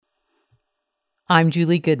I'm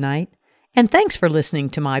Julie Goodnight, and thanks for listening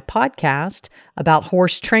to my podcast about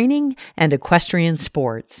horse training and equestrian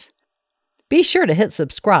sports. Be sure to hit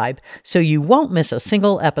subscribe so you won't miss a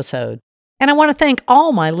single episode. And I want to thank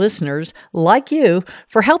all my listeners, like you,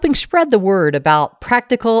 for helping spread the word about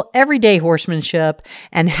practical, everyday horsemanship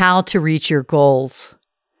and how to reach your goals.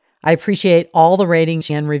 I appreciate all the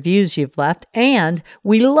ratings and reviews you've left, and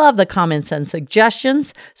we love the comments and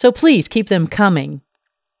suggestions, so please keep them coming.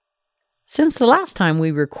 Since the last time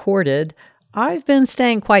we recorded, I've been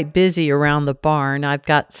staying quite busy around the barn. I've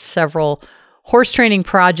got several horse training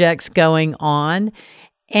projects going on,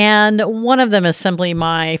 and one of them is simply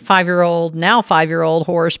my now five-year-old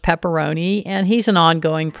horse, Pepperoni, and he's an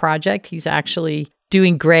ongoing project. He's actually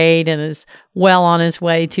doing great and is well on his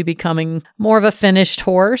way to becoming more of a finished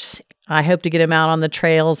horse. I hope to get him out on the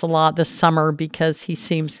trails a lot this summer because he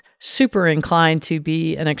seems super inclined to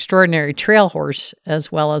be an extraordinary trail horse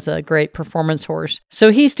as well as a great performance horse.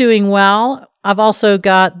 So he's doing well. I've also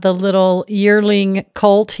got the little yearling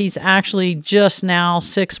colt. He's actually just now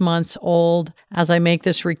 6 months old as I make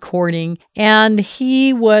this recording. And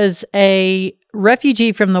he was a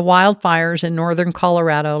refugee from the wildfires in northern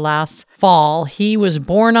Colorado last fall. He was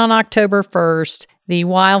born on October 1st. The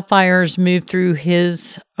wildfires moved through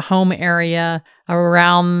his home area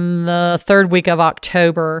around the third week of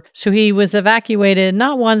October. So he was evacuated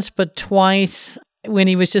not once, but twice when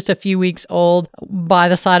he was just a few weeks old by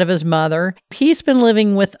the side of his mother. He's been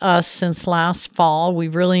living with us since last fall.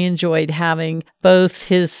 We've really enjoyed having both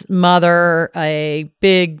his mother, a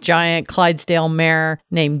big giant Clydesdale mare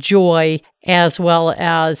named Joy, as well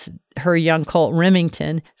as her young colt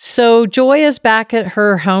Remington. So Joy is back at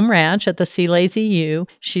her home ranch at the Sea Lazy U.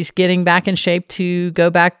 She's getting back in shape to go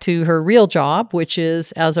back to her real job, which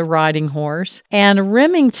is as a riding horse. And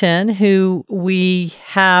Remington, who we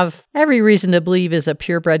have every reason to believe is a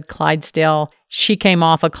purebred Clydesdale, she came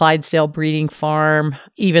off a Clydesdale breeding farm,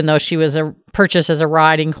 even though she was purchased as a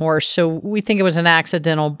riding horse. So we think it was an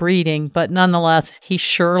accidental breeding, but nonetheless, he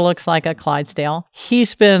sure looks like a Clydesdale.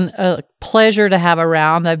 He's been a pleasure to have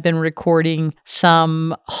around. I've been recording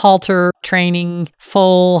some halter training,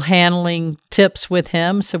 foal handling tips with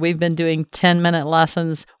him. So we've been doing 10-minute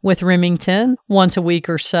lessons with Remington once a week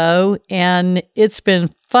or so. And it's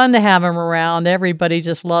been fun to have him around. Everybody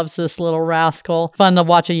just loves this little rascal. Fun to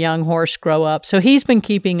watch a young horse grow up. So he's been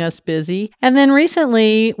keeping us busy. And then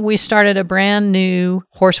recently we started a brand new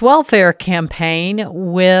horse welfare campaign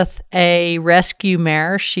with a rescue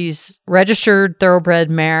mare. She's registered thoroughbred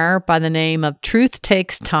mare by the name of Truth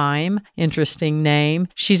Takes Time. Interesting name.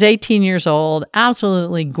 She's 18 years old,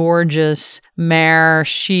 absolutely gorgeous mare.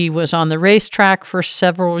 She was on the racetrack for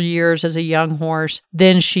several years as a young horse.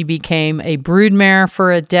 Then she became a brood mare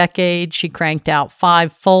for a decade. She cranked out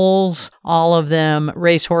 5 foals, all of them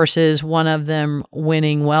racehorses, one of them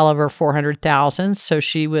winning well over 400,000. So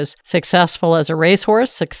she was successful as a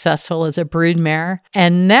racehorse, successful as a brood mare.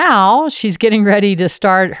 And now she's getting ready to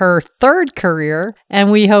start her third career,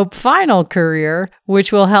 and we hope final career,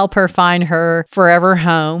 which will help her find her forever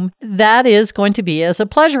home. That is going to be as a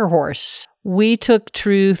pleasure horse. We took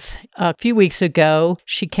Truth a few weeks ago.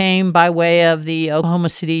 She came by way of the Oklahoma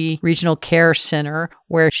City Regional Care Center,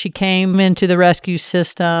 where she came into the rescue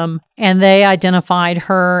system, and they identified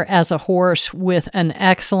her as a horse with an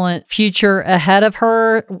excellent future ahead of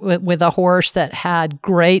her, with a horse that had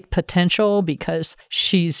great potential because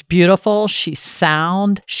she's beautiful, she's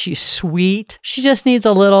sound, she's sweet. She just needs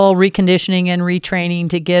a little reconditioning and retraining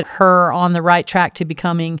to get her on the right track to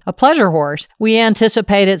becoming a pleasure horse. We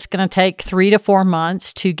anticipate it's going to take 3 to 4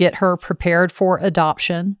 months to get her prepared for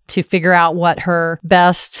adoption, to figure out what her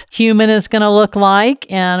best human is going to look like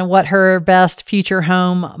and what her best future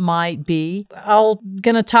home might be. I'm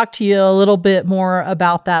going to talk to you a little bit more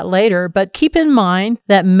about that later, but keep in mind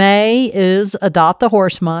that May is Adopt a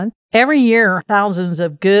Horse Month. Every year, thousands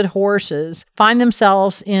of good horses find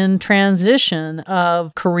themselves in transition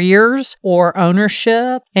of careers or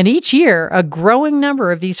ownership. And each year, a growing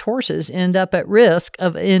number of these horses end up at risk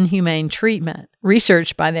of inhumane treatment.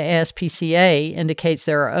 Research by the ASPCA indicates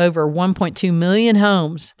there are over 1.2 million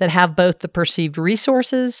homes that have both the perceived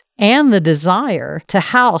resources and the desire to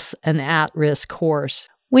house an at-risk horse.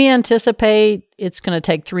 We anticipate it's going to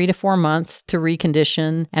take 3 to 4 months to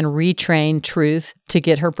recondition and retrain Truth to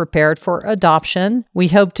get her prepared for adoption. We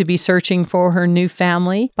hope to be searching for her new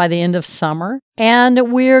family by the end of summer.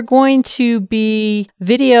 And we're going to be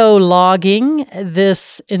video logging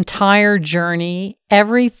this entire journey.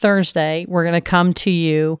 Every Thursday, we're going to come to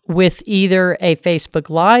you with either a Facebook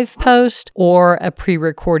Live post or a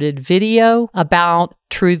pre-recorded video about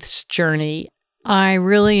Truth's journey. I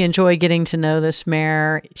really enjoy getting to know this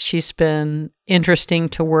mare. She's been interesting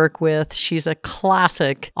to work with. She's a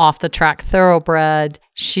classic off-the-track thoroughbred.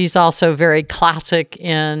 She's also very classic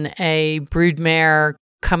in a broodmare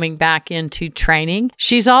coming back into training.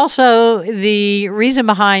 She's also the reason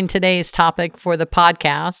behind today's topic for the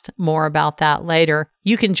podcast. More about that later.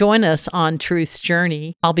 You can join us on Truth's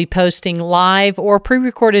Journey. I'll be posting live or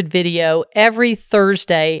pre-recorded video every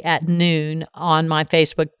Thursday at noon on my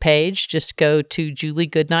Facebook page. Just go to Julie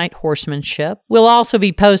Goodnight Horsemanship. We'll also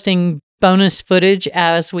be posting bonus footage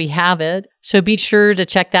as we have it, so be sure to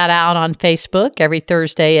check that out on Facebook every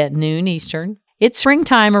Thursday at noon Eastern. It's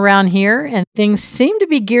springtime around here, and things seem to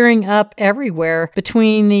be gearing up everywhere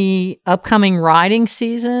between the upcoming riding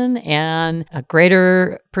season and a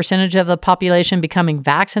greater percentage of the population becoming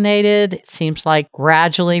vaccinated. It seems like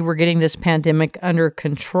gradually we're getting this pandemic under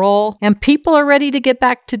control, and people are ready to get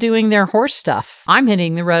back to doing their horse stuff. I'm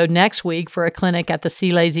hitting the road next week for a clinic at the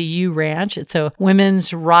Sea Lazy U Ranch. It's a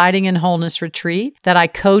women's riding and wholeness retreat that I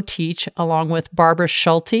co-teach along with Barbara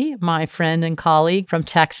Schulte, my friend and colleague from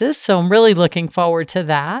Texas. So I'm really looking forward to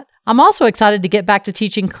that. I'm also excited to get back to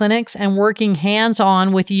teaching clinics and working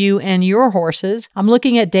hands-on with you and your horses. I'm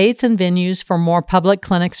looking at dates and venues for more public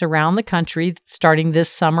clinics around the country starting this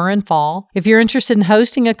summer and fall. If you're interested in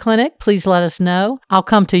hosting a clinic, please let us know. I'll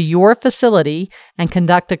come to your facility and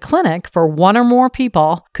conduct a clinic for one or more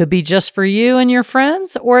people. Could be just for you and your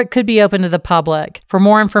friends, or it could be open to the public. For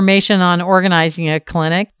more information on organizing a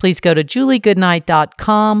clinic, please go to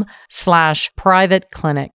juliegoodnight.com/private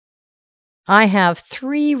clinic. I have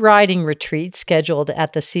 3 riding retreats scheduled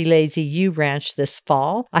at the Sea Lazy U Ranch this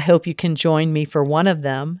fall. I hope you can join me for one of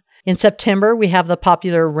them. In September, we have the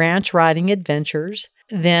popular Ranch Riding Adventures.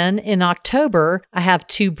 Then in October, I have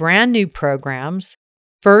 2 brand new programs.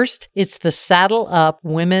 First, it's the Saddle Up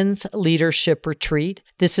Women's Leadership Retreat.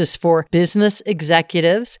 This is for business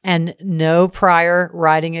executives, and no prior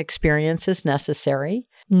riding experience is necessary.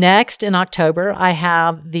 Next, in October, I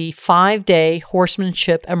have the 5-day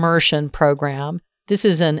Horsemanship Immersion program. This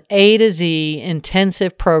is an A to Z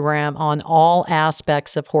intensive program on all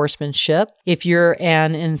aspects of horsemanship. If you're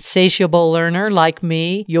an insatiable learner like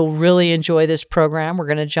me, you'll really enjoy this program. We're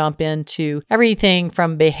going to jump into everything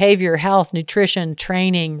from behavior, health, nutrition,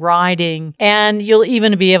 training, riding, and you'll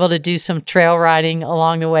even be able to do some trail riding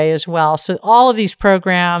along the way as well. So all of these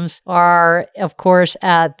programs are, of course,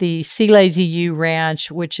 at the Sea Lazy U Ranch,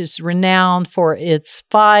 which is renowned for its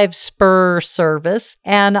 5-spur service.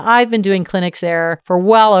 And I've been doing clinics there for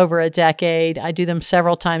well over a decade. I do them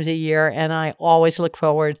several times a year, and I always look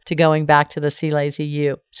forward to going back to the Sea Lazy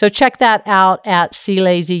U. So check that out at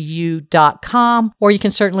sealazyu.com, or you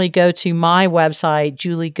can certainly go to my website,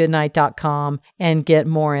 juliegoodnight.com, and get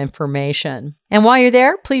more information. And while you're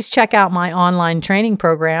there, please check out my online training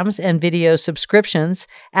programs and video subscriptions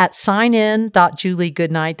at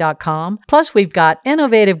signin.juliegoodnight.com. Plus, we've got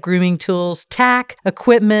innovative grooming tools, tack,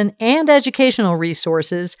 equipment, and educational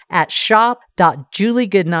resources at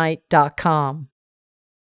shop.juliegoodnight.com.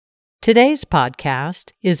 Today's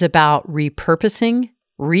podcast is about repurposing,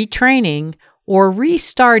 retraining, or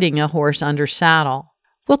restarting a horse under saddle.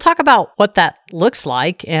 We'll talk about what that looks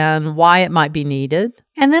like and why it might be needed.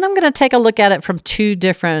 And then I'm going to take a look at it from 2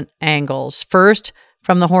 different angles. First,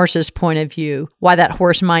 from the horse's point of view, why that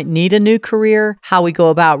horse might need a new career, how we go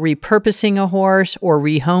about repurposing a horse or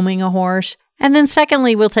rehoming a horse. And then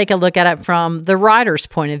secondly, we'll take a look at it from the rider's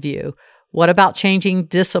point of view. What about changing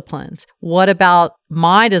disciplines? What about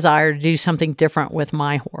my desire to do something different with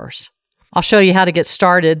my horse? I'll show you how to get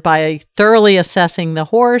started by thoroughly assessing the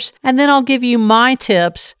horse, and then I'll give you my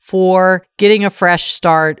tips for getting a fresh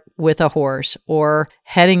start with a horse or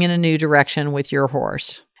heading in a new direction with your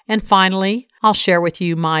horse. And finally, I'll share with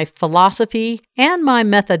you my philosophy and my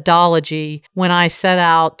methodology when I set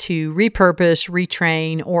out to repurpose,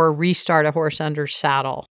 retrain, or restart a horse under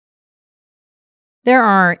saddle. There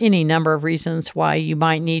are any number of reasons why you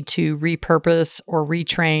might need to repurpose or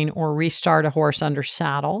retrain or restart a horse under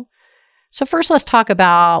saddle. So first, let's talk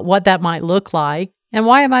about what that might look like and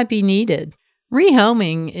why it might be needed.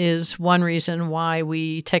 Rehoming is one reason why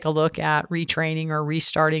we take a look at retraining or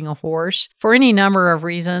restarting a horse for any number of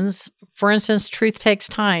reasons. For instance, truth takes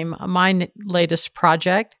time. My latest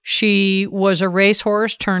project, she was a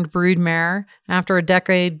racehorse turned broodmare. After a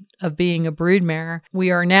decade of being a broodmare,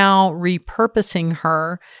 we are now repurposing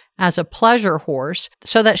her as a pleasure horse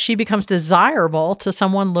so that she becomes desirable to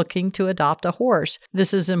someone looking to adopt a horse.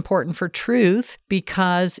 This is important for Truth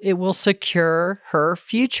because it will secure her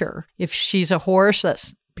future. If she's a horse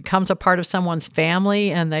that's becomes a part of someone's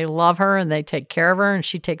family and they love her and they take care of her and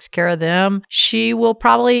she takes care of them, she will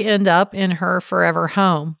probably end up in her forever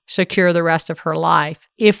home, secure the rest of her life.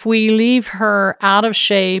 If we leave her out of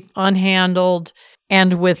shape, unhandled,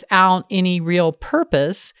 and without any real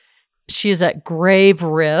purpose, she is at grave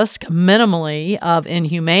risk, minimally, of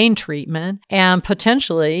inhumane treatment and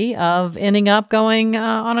potentially of ending up going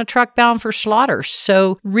on a truck bound for slaughter.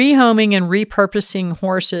 So rehoming and repurposing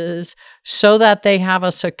horses so that they have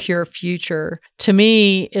a secure future, to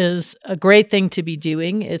me, is a great thing to be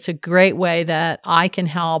doing. It's a great way that I can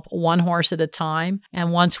help one horse at a time.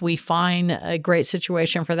 And once we find a great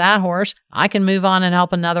situation for that horse, I can move on and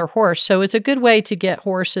help another horse. So it's a good way to get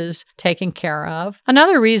horses taken care of.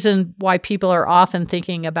 Another reason why people are often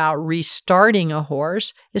thinking about restarting a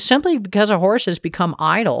horse is simply because a horse has become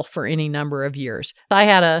idle for any number of years. I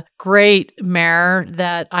had a great mare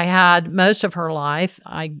that I had most of her life.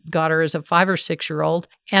 I got her as a 5 or 6 year old,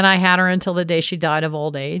 and I had her until the day she died of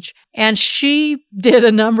old age. And she did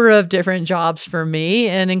a number of different jobs for me,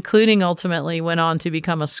 and including ultimately went on to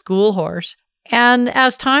become a school horse. And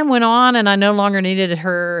as time went on and I no longer needed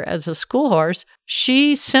her as a school horse,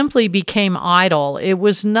 she simply became idle. It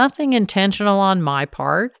was nothing intentional on my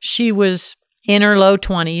part. She was in her low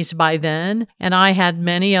 20s by then, and I had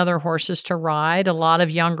many other horses to ride, a lot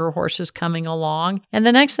of younger horses coming along. And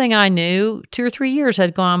the next thing I knew, 2 or 3 years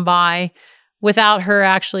had gone by without her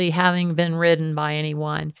actually having been ridden by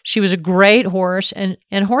anyone. She was a great horse, and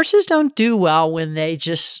horses don't do well when they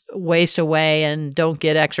just waste away and don't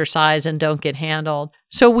get exercise and don't get handled.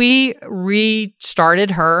 So we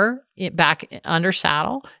restarted her back under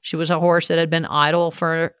saddle. She was a horse that had been idle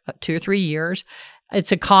for 2 or 3 years.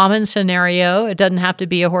 It's a common scenario. It doesn't have to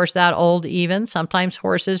be a horse that old even. Sometimes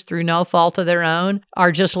horses, through no fault of their own,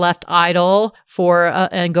 are just left idle for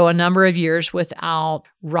and go a number of years without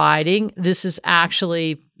riding. This is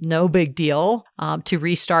actually no big deal to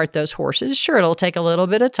restart those horses. Sure, it'll take a little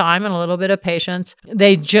bit of time and a little bit of patience.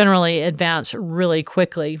 They generally advance really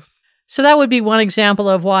quickly. So that would be one example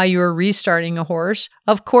of why you're restarting a horse.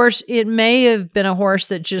 Of course, it may have been a horse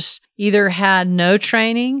that just either had no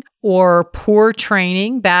training or poor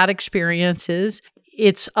training, bad experiences.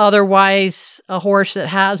 It's otherwise a horse that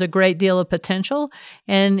has a great deal of potential,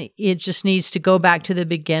 and it just needs to go back to the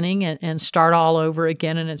beginning and start all over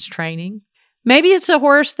again in its training. Maybe it's a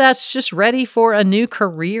horse that's just ready for a new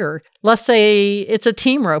career. Let's say it's a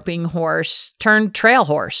team roping horse turned trail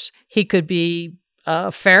horse. He could be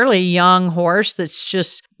a fairly young horse that's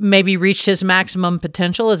just maybe reached his maximum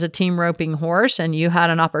potential as a team roping horse, and you had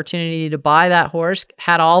an opportunity to buy that horse,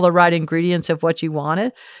 had all the right ingredients of what you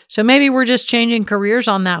wanted. So maybe we're just changing careers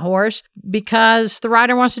on that horse because the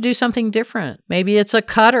rider wants to do something different. Maybe it's a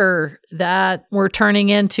cutter that we're turning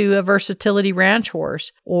into a versatility ranch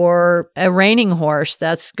horse, or a reining horse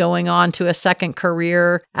that's going on to a second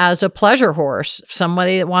career as a pleasure horse,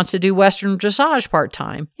 somebody that wants to do Western dressage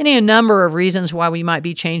part-time. Any number of reasons why we might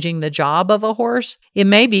be changing the job of a horse. It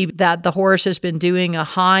may be that the horse has been doing a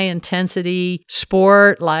high-intensity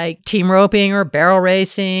sport like team roping or barrel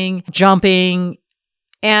racing, jumping,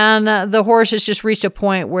 and the horse has just reached a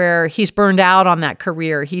point where he's burned out on that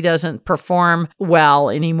career. He doesn't perform well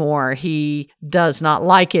anymore. He does not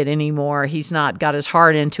like it anymore. He's not got his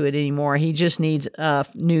heart into it anymore. He just needs a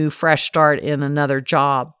new, fresh start in another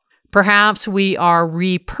job. Perhaps we are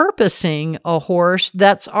repurposing a horse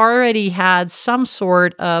that's already had some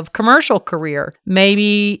sort of commercial career.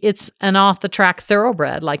 Maybe it's an off-the-track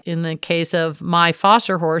thoroughbred, like in the case of my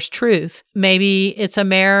foster horse, Truth. Maybe it's a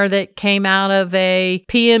mare that came out of a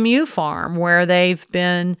PMU farm where they've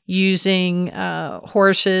been using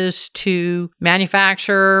horses to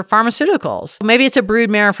manufacture pharmaceuticals. Maybe it's a brood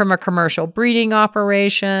mare from a commercial breeding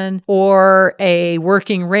operation, or a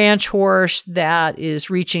working ranch horse that is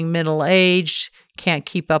reaching middle age, can't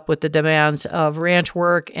keep up with the demands of ranch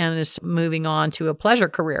work, and is moving on to a pleasure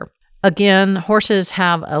career. Again, horses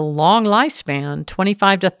have a long lifespan,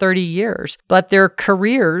 25 to 30 years, but their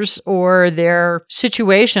careers or their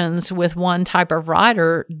situations with one type of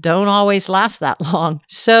rider don't always last that long.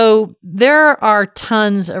 So there are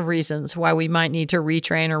tons of reasons why we might need to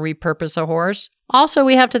retrain or repurpose a horse. Also,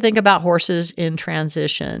 we have to think about horses in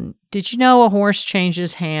transition. Did you know a horse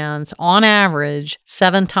changes hands on average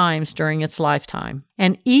 7 times during its lifetime?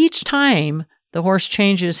 And each time the horse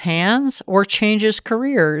changes hands or changes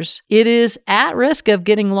careers, it is at risk of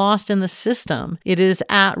getting lost in the system. It is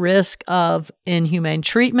at risk of inhumane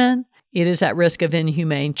treatment. it is at risk of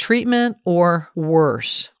inhumane treatment or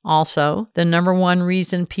worse. Also, the number one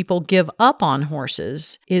reason people give up on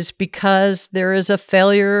horses is because there is a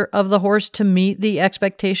failure of the horse to meet the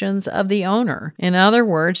expectations of the owner. In other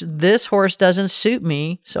words, this horse doesn't suit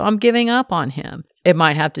me, so I'm giving up on him. It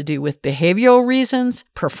might have to do with behavioral reasons,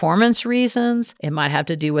 performance reasons. It might have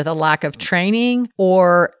to do with a lack of training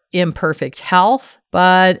or imperfect health.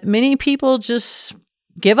 But many people just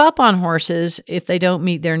give up on horses if they don't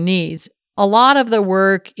meet their needs. A lot of the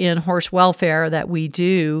work in horse welfare that we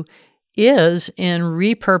do is in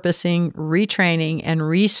repurposing, retraining, and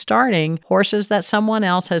restarting horses that someone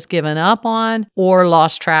else has given up on or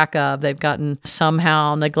lost track of. They've gotten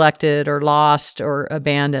somehow neglected or lost or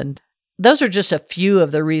abandoned. Those are just a few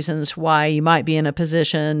of the reasons why you might be in a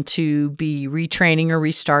position to be retraining or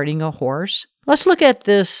restarting a horse. Let's look at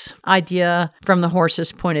this idea from the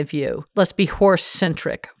horse's point of view. Let's be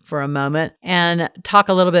horse-centric for a moment and talk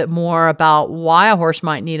a little bit more about why a horse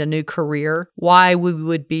might need a new career, why we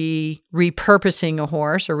would be repurposing a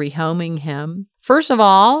horse or rehoming him. First of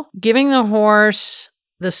all, giving the horse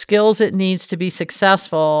the skills it needs to be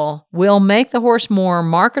successful will make the horse more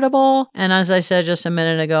marketable and, as I said just a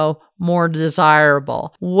minute ago, more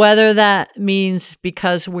desirable. Whether that means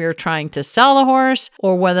because we're trying to sell the horse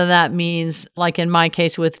or whether that means, like in my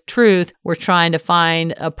case with Truth, we're trying to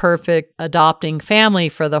find a perfect adopting family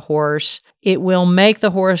for the horse, it will make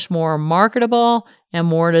the horse more marketable and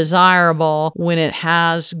more desirable when it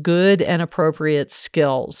has good and appropriate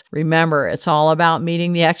skills. Remember, it's all about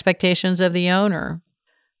meeting the expectations of the owner.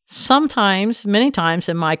 Sometimes, many times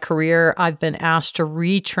in my career, I've been asked to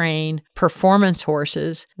retrain performance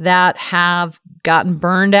horses that have gotten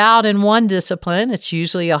burned out in one discipline. It's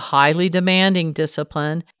usually a highly demanding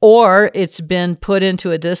discipline, or it's been put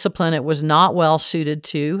into a discipline it was not well suited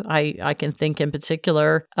to. I can think in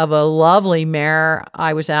particular of a lovely mare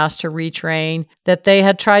I was asked to retrain that they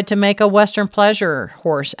had tried to make a Western pleasure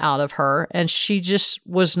horse out of her, and she just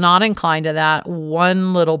was not inclined to that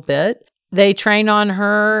one little bit. They trained on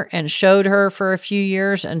her and showed her for a few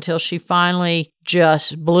years until she finally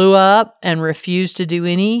just blew up and refused to do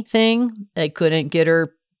anything. They couldn't get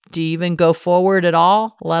her to even go forward at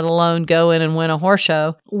all, let alone go in and win a horse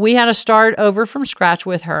show. We had to start over from scratch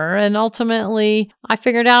with her, and ultimately I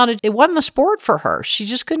figured out it wasn't the sport for her. She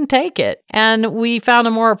just couldn't take it. And we found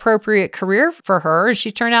a more appropriate career for her, and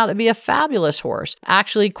she turned out to be a fabulous horse,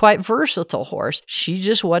 actually quite versatile horse. She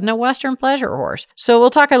just wasn't a Western pleasure horse. So we'll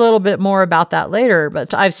talk a little bit more about that later,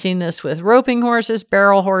 but I've seen this with roping horses,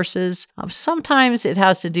 barrel horses. Sometimes it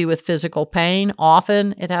has to do with physical pain.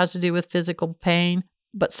 Often it has to do with physical pain.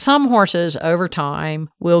 But some horses over time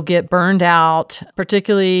will get burned out,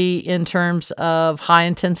 particularly in terms of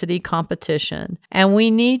high-intensity competition. And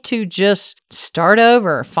we need to just start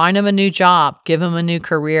over, find them a new job, give them a new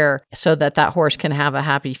career so that that horse can have a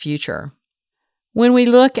happy future. When we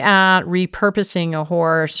look at repurposing a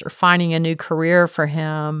horse or finding a new career for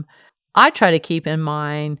him, I try to keep in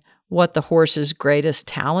mind what the horse's greatest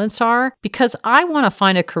talents are, because I want to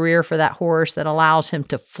find a career for that horse that allows him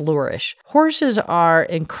to flourish. Horses are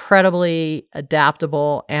incredibly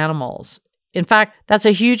adaptable animals. In fact, that's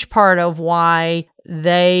a huge part of why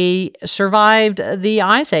they survived the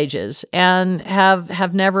ice ages and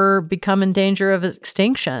have never become in danger of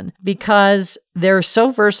extinction, because they're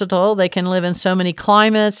so versatile. They can live in so many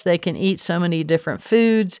climates. They can eat so many different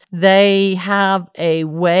foods. They have a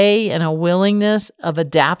way and a willingness of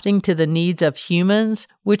adapting to the needs of humans,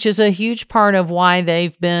 which is a huge part of why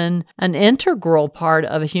they've been an integral part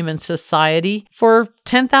of a human society for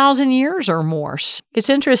 10,000 years or more. It's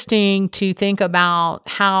interesting to think about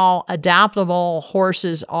how adaptable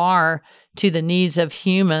horses are to the needs of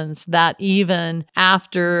humans, that even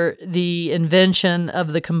after the invention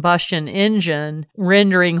of the combustion engine,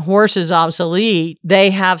 rendering horses obsolete, they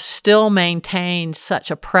have still maintained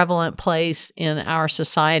such a prevalent place in our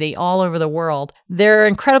society all over the world. They're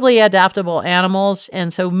incredibly adaptable animals,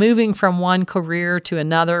 and so moving from one career to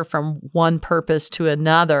another, from one purpose to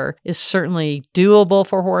another, is certainly doable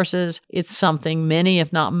for horses. It's something many,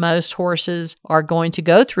 if not most, horses are going to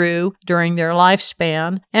go through during their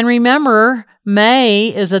lifespan. And remember,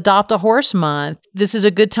 May is Adopt a Horse Month. This is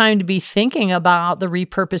a good time to be thinking about the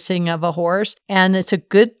repurposing of a horse, and it's a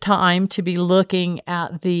good time to be looking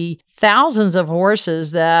at the thousands of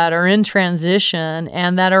horses that are in transition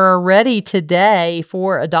and that are ready today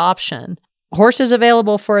for adoption. Horses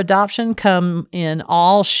available for adoption come in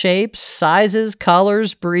all shapes, sizes,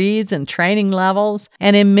 colors, breeds, and training levels.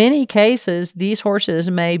 And in many cases, these horses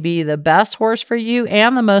may be the best horse for you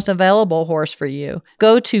and the most available horse for you.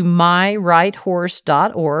 Go to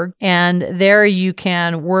myrighthorse.org, and there you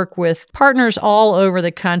can work with partners all over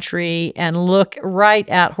the country and look right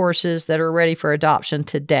at horses that are ready for adoption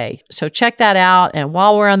today. So check that out. And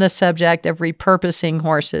while we're on the subject of repurposing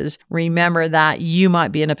horses, remember that you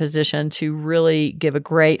might be in a position to really give a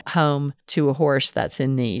great home to a horse that's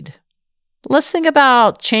in need. Let's think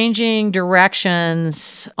about changing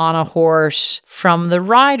directions on a horse from the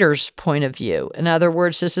rider's point of view. In other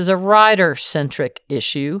words, this is a rider-centric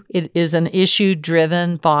issue. It is an issue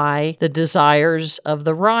driven by the desires of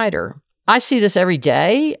the rider. I see this every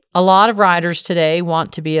day. A lot of riders today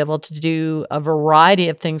want to be able to do a variety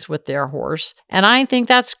of things with their horse, and I think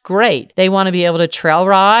that's great. They want to be able to trail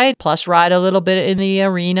ride, plus ride a little bit in the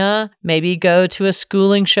arena, maybe go to a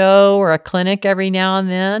schooling show or a clinic every now and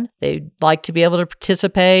then. They'd like to be able to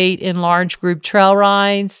participate in large group trail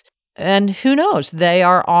rides. And who knows, they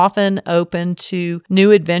are often open to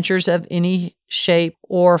new adventures of any shape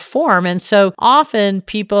or form. And so often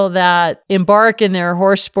people that embark in their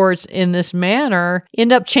horse sports in this manner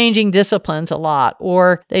end up changing disciplines a lot,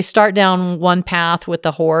 or they start down one path with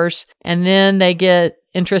the horse and then they get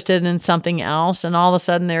interested in something else, and all of a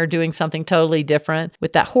sudden they're doing something totally different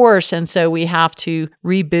with that horse. And so we have to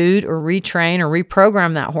reboot or retrain or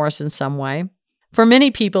reprogram that horse in some way. For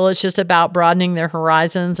many people, it's just about broadening their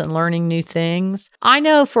horizons and learning new things. I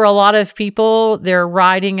know for a lot of people, their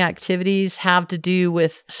riding activities have to do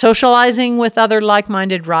with socializing with other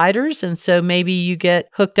like-minded riders. And so maybe you get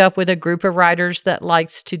hooked up with a group of riders that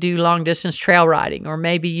likes to do long-distance trail riding, or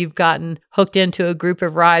maybe you've gotten hooked into a group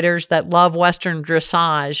of riders that love Western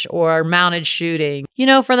dressage or mounted shooting. You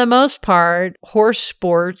know, for the most part, horse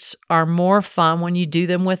sports are more fun when you do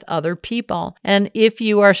them with other people. And if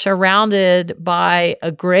you are surrounded by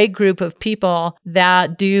a great group of people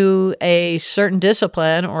that do a certain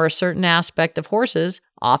discipline or a certain aspect of horses,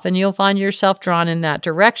 often you'll find yourself drawn in that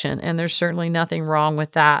direction, and there's certainly nothing wrong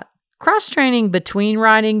with that. Cross-training between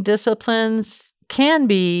riding disciplines can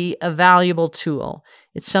be a valuable tool.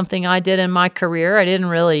 It's something I did in my career. I didn't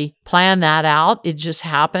really plan that out. It just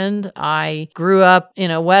happened. I grew up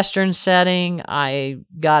in a Western setting. I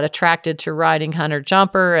got attracted to riding hunter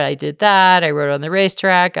jumper. I did that. I rode on the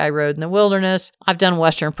racetrack. I rode in the wilderness. I've done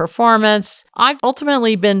Western performance. I've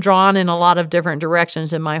ultimately been drawn in a lot of different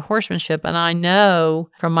directions in my horsemanship, and I know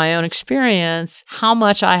from my own experience how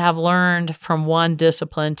much I have learned from one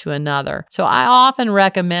discipline to another. So I often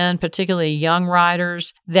recommend, particularly young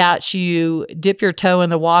riders, that you dip your toe in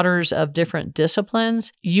the waters of different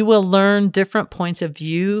disciplines. You will learn different points of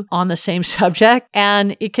view on the same subject,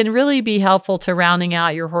 and it can really be helpful to rounding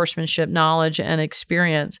out your horsemanship knowledge and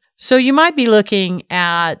experience. So you might be looking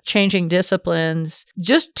at changing disciplines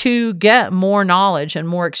just to get more knowledge and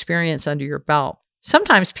more experience under your belt.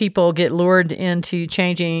 Sometimes people get lured into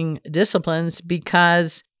changing disciplines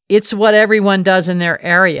because it's what everyone does in their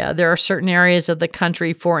area. There are certain areas of the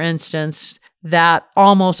country, for instance, that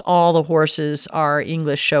almost all the horses are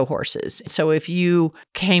English show horses. So if you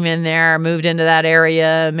came in there, moved into that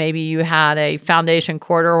area, maybe you had a foundation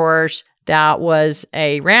quarter horse that was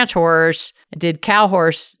a ranch horse, did cow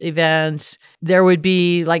horse events, there would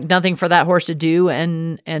be like nothing for that horse to do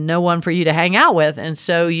and no one for you to hang out with. And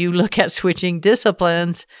so you look at switching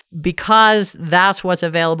disciplines because that's what's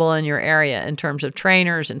available in your area in terms of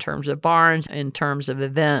trainers, in terms of barns, in terms of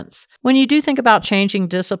events. When you do think about changing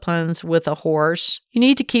disciplines with a horse, you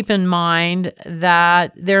need to keep in mind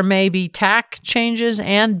that there may be tack changes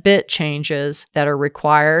and bit changes that are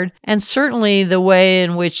required. And certainly the way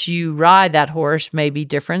in which you ride that horse may be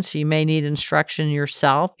different. So you may need instruction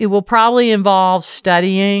yourself. It will probably involve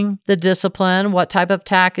studying the discipline, what type of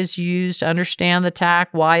tack is used, understand the tack,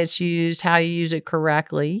 why it's used, how you use it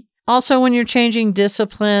correctly. Also, when you're changing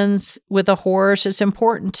disciplines with a horse, it's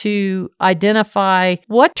important to identify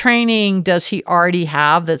what training does he already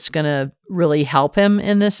have that's going to really help him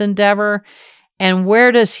in this endeavor, and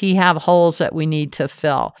where does he have holes that we need to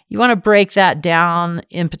fill? You want to break that down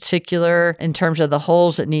in particular in terms of the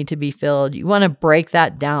holes that need to be filled. You want to break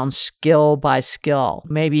that down skill by skill.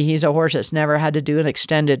 Maybe he's a horse that's never had to do an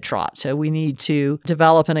extended trot. So we need to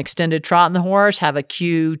develop an extended trot in the horse, have a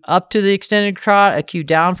cue up to the extended trot, a cue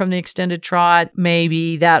down from the extended trot.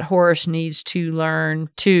 Maybe that horse needs to learn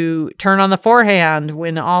to turn on the forehand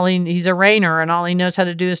when he's a reiner and all he knows how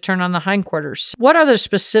to do is turn on the hindquarters. What are the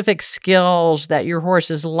specific skills that your horse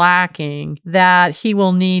is lacking that he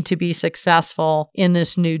will need to be successful in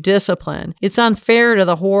this new discipline. It's unfair to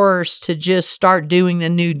the horse to just start doing the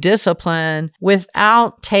new discipline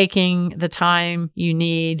without taking the time you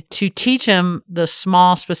need to teach him the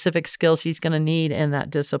small specific skills he's going to need in that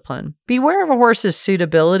discipline. Beware of a horse's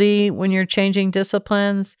suitability when you're changing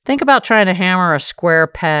disciplines. Think about trying to hammer a square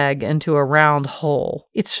peg into a round hole.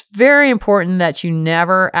 It's very important that you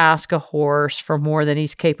never ask a horse for more than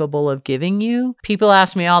he's capable of giving you. People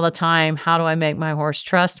ask me all the time, how do I make my horse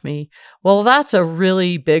trust me? Well, that's a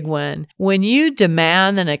really big one. When you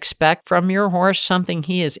demand and expect from your horse something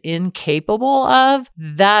he is incapable of,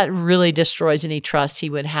 that really destroys any trust he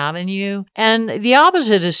would have in you. And the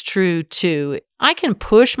opposite is true too. I can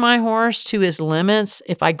push my horse to his limits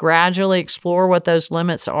if I gradually explore what those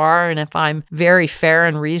limits are and if I'm very fair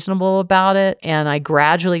and reasonable about it and I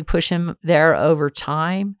gradually push him there over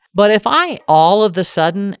time. But if I all of the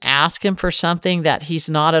sudden ask him for something that he's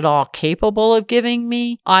not at all capable of giving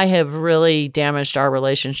me, I have really damaged our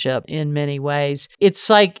relationship in many ways. It's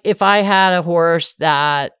like if I had a horse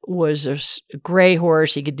that was a great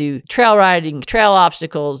horse, he could do trail riding, trail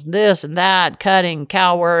obstacles, this and that, cutting,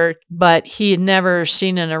 cow work, but he had never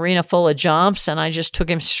seen an arena full of jumps, and I just took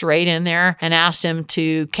him straight in there and asked him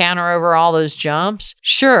to canter over all those jumps.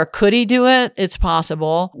 Sure, could he do it? It's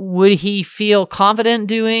possible. Would he feel confident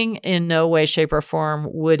doing? In no way, shape, or form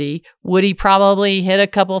would he. Would he probably hit a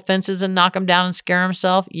couple of fences and knock him down and scare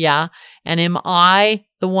himself? Yeah. And am I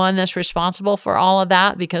the one that's responsible for all of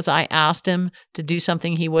that because I asked him to do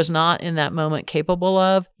something he was not in that moment capable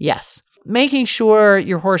of? Yes. Making sure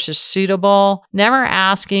your horse is suitable, never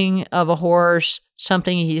asking of a horse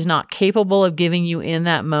something he's not capable of giving you in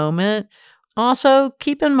that moment. Also,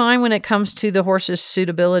 keep in mind when it comes to the horse's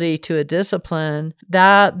suitability to a discipline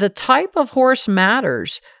that the type of horse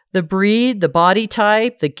matters. The breed, the body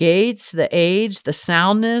type, the gaits, the age, the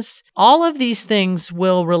soundness, all of these things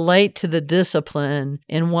will relate to the discipline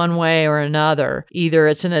in one way or another. Either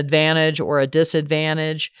it's an advantage or a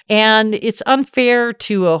disadvantage. And it's unfair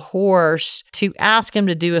to a horse to ask him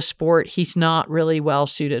to do a sport he's not really well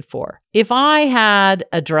suited for. If I had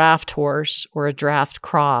a draft horse or a draft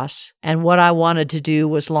cross and what I wanted to do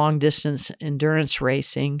was long distance endurance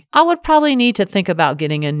racing, I would probably need to think about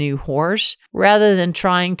getting a new horse rather than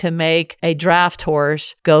trying to make a draft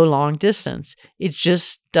horse go long distance. It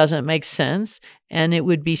just doesn't make sense. And it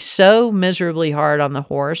would be so miserably hard on the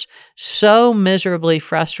horse, so miserably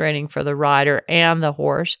frustrating for the rider and the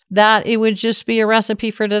horse, that it would just be a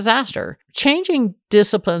recipe for disaster. Changing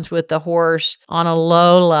disciplines with the horse on a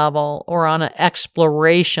low level or on an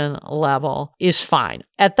exploration level is fine.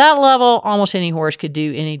 At that level, almost any horse could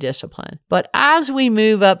do any discipline. But as we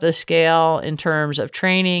move up the scale in terms of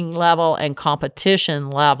training level and competition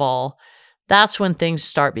level, that's when things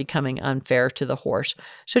start becoming unfair to the horse.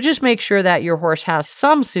 So just make sure that your horse has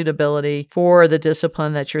some suitability for the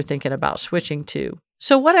discipline that you're thinking about switching to.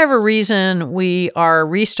 So whatever reason we are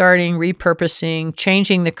restarting, repurposing,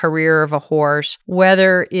 changing the career of a horse,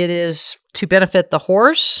 whether it is to benefit the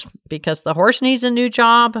horse because the horse needs a new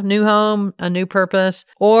job, a new home, a new purpose,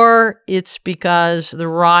 or it's because the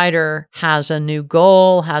rider has a new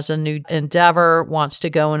goal, has a new endeavor, wants to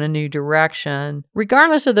go in a new direction.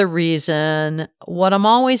 Regardless of the reason, what I'm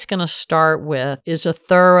always going to start with is a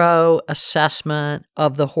thorough assessment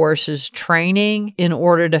of the horse's training in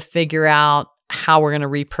order to figure out how we're going to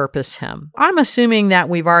repurpose him. I'm assuming that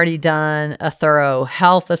we've already done a thorough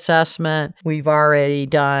health assessment. We've already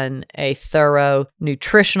done a thorough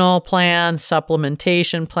nutritional plan,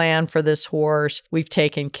 supplementation plan for this horse. We've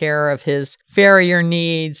taken care of his farrier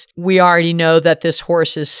needs. We already know that this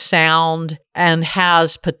horse is sound and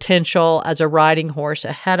has potential as a riding horse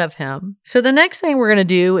ahead of him. So the next thing we're going to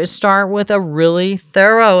do is start with a really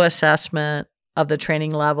thorough assessment of the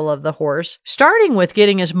training level of the horse, starting with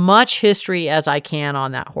getting as much history as I can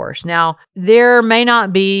on that horse. Now, there may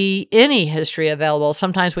not be any history available.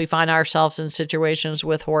 Sometimes we find ourselves in situations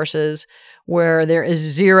with horses where there is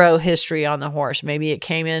zero history on the horse. Maybe it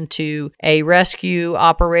came into a rescue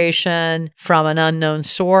operation from an unknown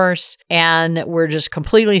source, and we're just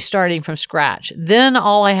completely starting from scratch. Then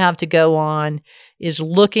all I have to go on is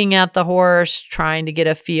looking at the horse, trying to get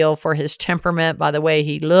a feel for his temperament by the way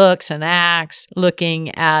he looks and acts,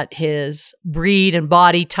 looking at his breed and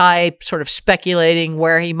body type, sort of speculating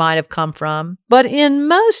where he might have come from. But in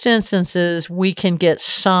most instances, we can get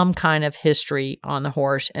some kind of history on the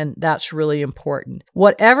horse, and that's really important.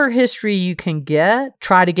 Whatever history you can get,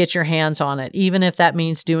 try to get your hands on it, even if that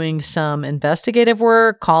means doing some investigative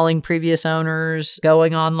work, calling previous owners,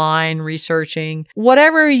 going online, researching.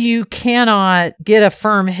 Whatever you cannot get a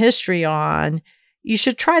firm history on, you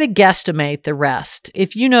should try to guesstimate the rest.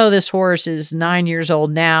 If you know this horse is 9 years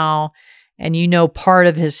old now and you know part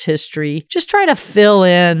of his history, just try to fill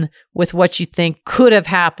in with what you think could have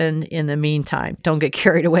happened in the meantime. Don't get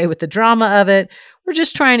carried away with the drama of it. We're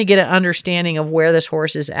just trying to get an understanding of where this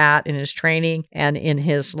horse is at in his training and in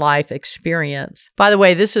his life experience. By the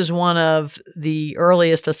way, this is one of the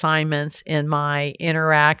earliest assignments in my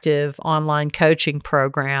interactive online coaching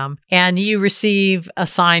program. And you receive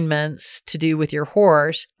assignments to do with your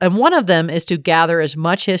horse. And one of them is to gather as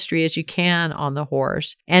much history as you can on the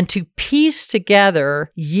horse and to piece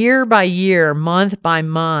together year by year, month by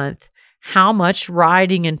month, how much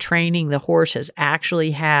riding and training the horse has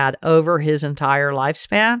actually had over his entire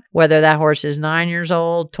lifespan. Whether that horse is 9 years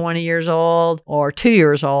old, 20 years old, or 2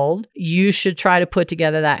 years old, you should try to put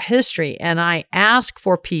together that history. And I ask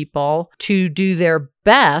for people to do their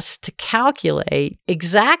best to calculate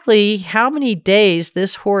exactly how many days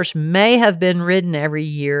this horse may have been ridden every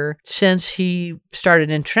year since he started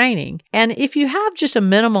in training. And if you have just a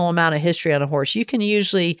minimal amount of history on a horse, you can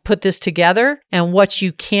usually put this together, and what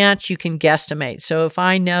you can't, you can guesstimate. So if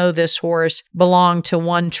I know this horse belonged to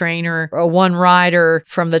one trainer or one rider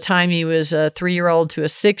from the time he was a 3-year-old to a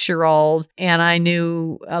 6-year-old, and I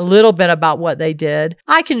knew a little bit about what they did,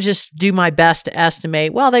 I can just do my best to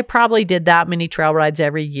estimate, well, they probably did that many trail rides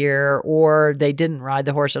every year, or they didn't ride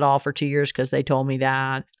the horse at all for 2 years because they told me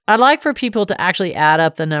that. I'd like for people to actually add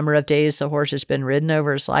up the number of days the horse has been ridden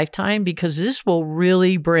over his lifetime, because this will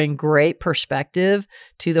really bring great perspective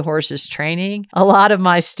to the horse's training. A lot of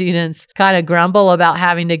my students kind of grumble about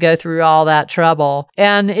having to go through all that trouble,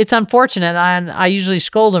 and it's unfortunate. I usually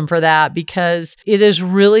scold them for that, because it is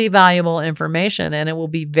really valuable information and it will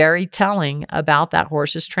be very telling about that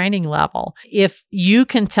horse's training level. If you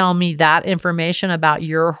can tell me that information about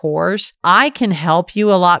your horse, I can help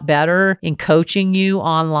you a lot better in coaching you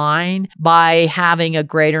online by having a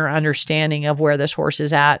greater understanding of where this horse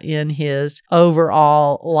is at in his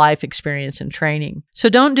overall life experience and training. So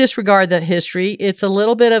don't disregard the history. It's a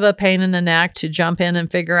little bit of a pain in the neck to jump in and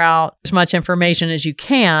figure out as much information as you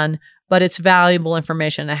can, but it's valuable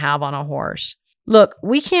information to have on a horse. Look,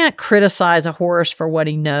 we can't criticize a horse for what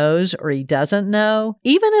he knows or he doesn't know.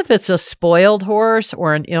 Even if it's a spoiled horse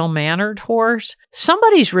or an ill-mannered horse,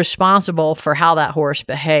 somebody's responsible for how that horse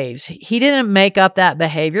behaves. He didn't make up that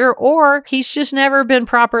behavior, or he's just never been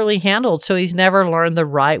properly handled, so he's never learned the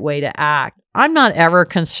right way to act. I'm not ever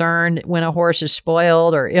concerned when a horse is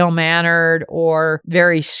spoiled or ill-mannered or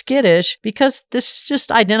very skittish, because this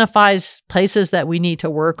just identifies places that we need to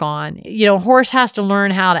work on. A horse has to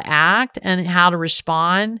learn how to act and how to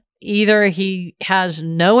respond. Either he has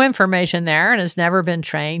no information there and has never been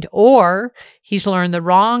trained, or he's learned the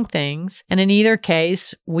wrong things. And in either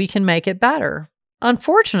case, we can make it better.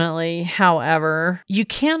 Unfortunately, however, you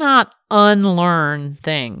cannot unlearn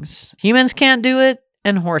things. Humans can't do it,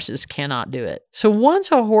 and horses cannot do it. So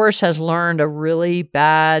once a horse has learned a really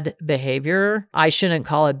bad behavior, I shouldn't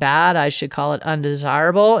call it bad, I should call it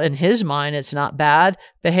undesirable. In his mind, it's not bad.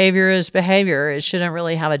 Behavior is behavior. It shouldn't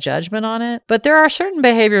really have a judgment on it. But there are certain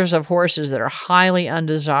behaviors of horses that are highly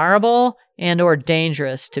undesirable and or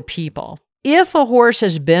dangerous to people. If a horse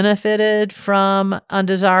has benefited from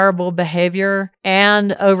undesirable behavior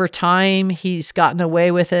and over time he's gotten away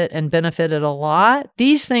with it and benefited a lot,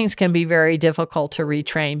 these things can be very difficult to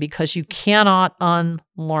retrain because you cannot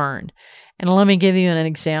unlearn. And let me give you an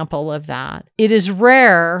example of that. It is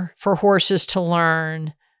rare for horses to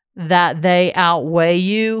learn that they outweigh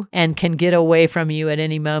you and can get away from you at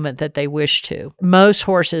any moment that they wish to. Most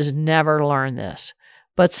horses never learn this,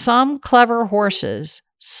 but some clever horses,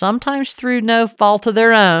 sometimes through no fault of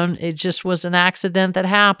their own, it just was an accident that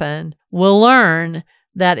happened, will learn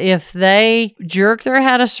that if they jerk their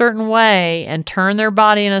head a certain way and turn their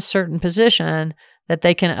body in a certain position, that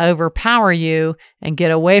they can overpower you and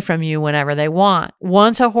get away from you whenever they want.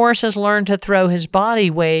 Once a horse has learned to throw his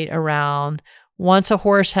body weight around, once a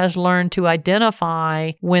horse has learned to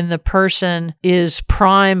identify when the person is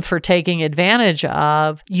prime for taking advantage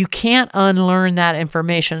of, you can't unlearn that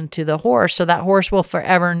information to the horse. So that horse will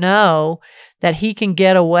forever know that he can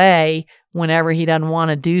get away whenever he doesn't want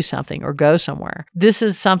to do something or go somewhere. This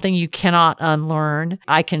is something you cannot unlearn.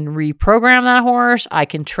 I can reprogram that horse. I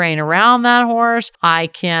can train around that horse. I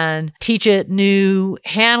can teach it new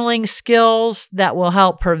handling skills that will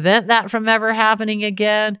help prevent that from ever happening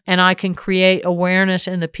again. And I can create awareness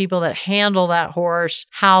in the people that handle that horse,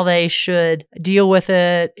 how they should deal with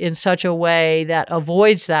it in such a way that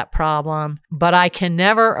avoids that problem. But I can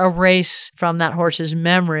never erase from that horse's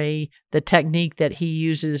memory the technique that he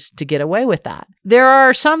uses to get away with that. There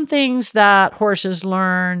are some things that horses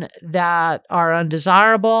learn that are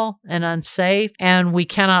undesirable and unsafe, and we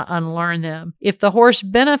cannot unlearn them. If the horse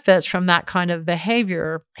benefits from that kind of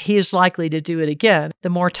behavior, he is likely to do it again. The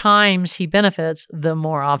more times he benefits, the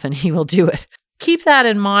more often he will do it. Keep that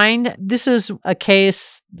in mind. This is a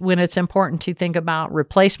case when it's important to think about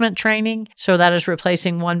replacement training. So that is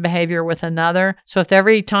replacing one behavior with another. So if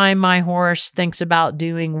every time my horse thinks about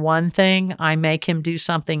doing one thing, I make him do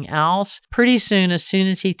something else, pretty soon as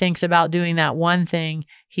he thinks about doing that one thing,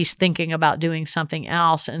 he's thinking about doing something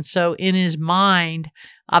else. And so in his mind,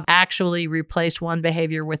 I've actually replaced one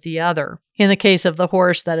behavior with the other. In the case of the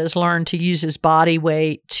horse that has learned to use his body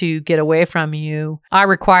weight to get away from you, I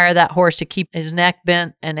require that horse to keep his neck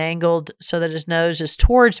bent and angled so that his nose is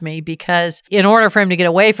towards me, because in order for him to get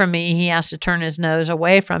away from me, he has to turn his nose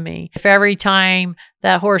away from me. If every time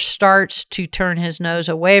that horse starts to turn his nose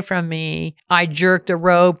away from me, I jerk the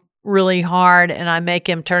rope really hard and I make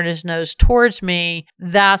him turn his nose towards me,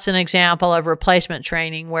 that's an example of replacement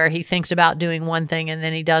training where he thinks about doing one thing and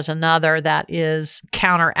then he does another that is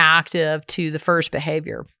counteractive to the first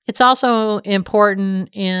behavior. It's also important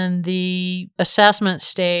in the assessment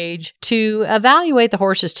stage to evaluate the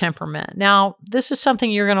horse's temperament. Now, this is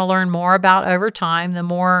something you're going to learn more about over time. The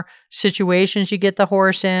more situations you get the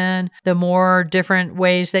horse in, the more different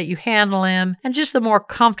ways that you handle him, and just the more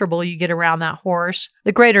comfortable you get around that horse,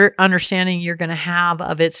 the greater understanding you're going to have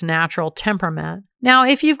of its natural temperament. Now,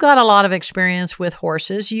 if you've got a lot of experience with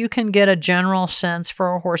horses, you can get a general sense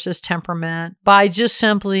for a horse's temperament by just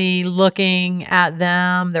simply looking at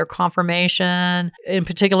them, their conformation, in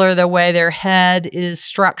particular, the way their head is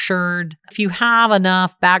structured. If you have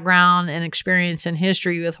enough background and experience and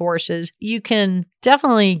history with horses, you can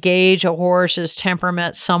definitely gauge a horse's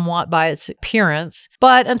temperament somewhat by its appearance.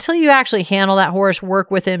 But until you actually handle that horse,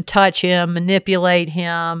 work with him, touch him, manipulate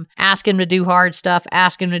him, ask him to do hard stuff,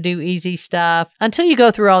 ask him to do easy stuff, until you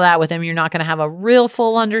go through all that with him, you're not going to have a real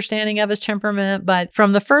full understanding of his temperament. But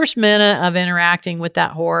from the first minute of interacting with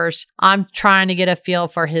that horse, I'm trying to get a feel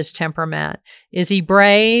for his temperament. Is he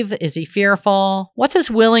brave? Is he fearful? What's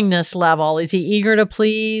his willingness level? Is he eager to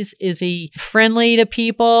please? Is he friendly to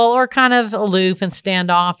people or kind of aloof and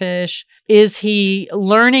standoffish? Is he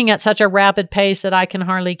learning at such a rapid pace that I can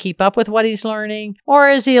hardly keep up with what he's learning? Or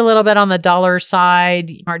is he a little bit on the duller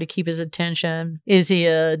side, hard to keep his attention? Is he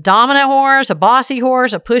a dominant horse, a bossy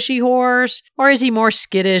horse, a pushy horse? Or is he more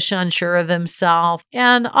skittish, unsure of himself?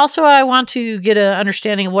 And also I want to get an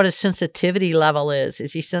understanding of what his sensitivity level is.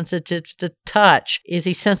 Is he sensitive to touch? Is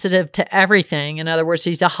he sensitive to everything? In other words,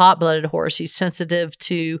 he's a hot-blooded horse. He's sensitive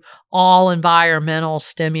to all environmental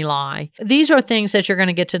stimuli. These are things that you're going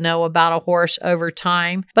to get to know about a horse over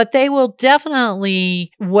time, but they will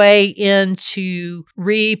definitely weigh into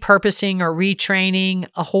repurposing or retraining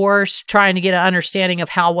a horse, trying to get an understanding of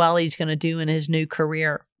how well he's going to do in his new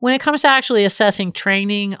career. When it comes to actually assessing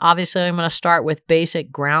training, obviously I'm going to start with basic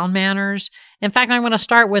ground manners. In fact, I'm going to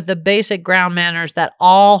start with the basic ground manners that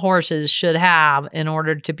all horses should have in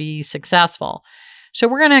order to be successful. So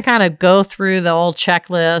we're going to kind of go through the old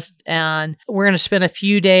checklist, and we're going to spend a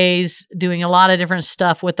few days doing a lot of different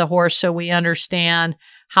stuff with the horse so we understand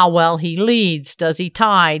how well he leads. Does he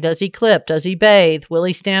tie? Does he clip? Does he bathe? Will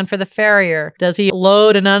he stand for the farrier? Does he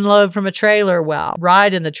load and unload from a trailer well?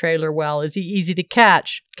 Ride in the trailer well? Is he easy to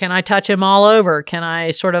catch? Can I touch him all over? Can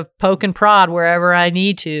I sort of poke and prod wherever I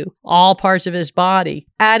need to? All parts of his body.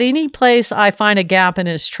 At any place I find a gap in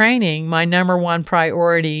his training, my number one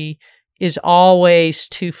priority is always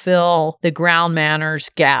to fill the ground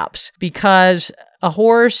manners gaps, because a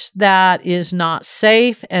horse that is not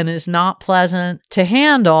safe and is not pleasant to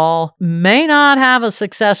handle may not have a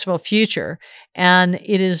successful future. And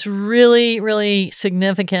it is really, really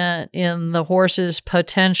significant in the horse's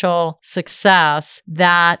potential success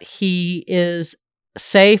that he is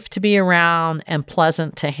safe to be around and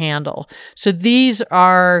pleasant to handle. So these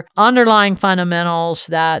are underlying fundamentals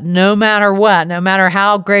that no matter what, no matter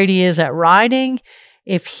how great he is at riding,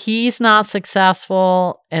 if he's not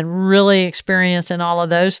successful and really experienced in all of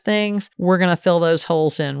those things, we're going to fill those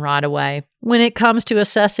holes in right away. When it comes to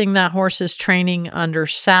assessing that horse's training under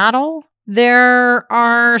saddle, there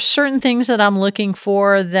are certain things that I'm looking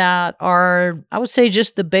for that are, I would say,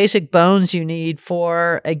 just the basic bones you need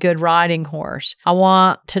for a good riding horse. I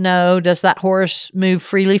want to know, does that horse move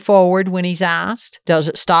freely forward when he's asked? Does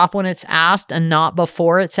it stop when it's asked and not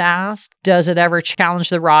before it's asked? Does it ever challenge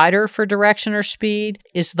the rider for direction or speed?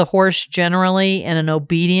 Is the horse generally in an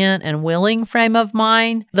obedient and willing frame of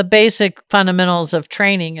mind? The basic fundamentals of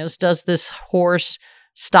training is, does this horse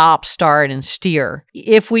stop, start, and steer.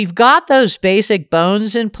 If we've got those basic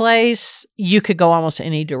bones in place, you could go almost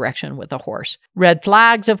any direction with a horse. Red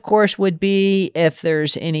flags, of course, would be if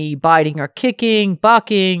there's any biting or kicking,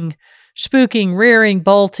 bucking, spooking, rearing,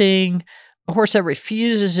 bolting, a horse that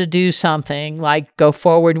refuses to do something like go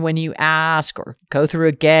forward when you ask, or go through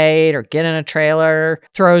a gate, or get in a trailer,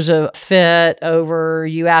 throws a fit over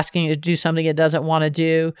you asking it to do something it doesn't want to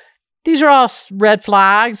do. These are all red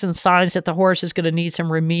flags and signs that the horse is going to need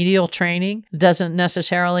some remedial training. It doesn't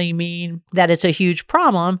necessarily mean that it's a huge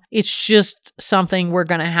problem. It's just something we're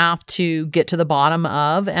going to have to get to the bottom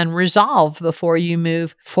of and resolve before you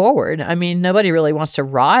move forward. I mean, nobody really wants to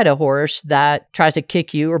ride a horse that tries to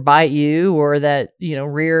kick you or bite you, or that,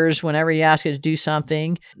 rears whenever you ask it to do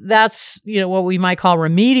something. That's, what we might call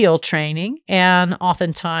remedial training. And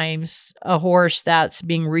oftentimes a horse that's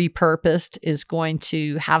being repurposed is going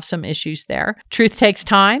to have some issues there. Truth takes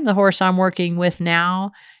time. The horse I'm working with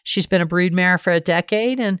now, she's been a broodmare for a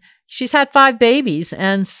decade, and she's had 5 babies.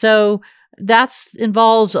 And so that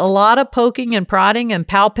involves a lot of poking and prodding and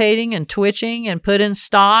palpating and twitching and put in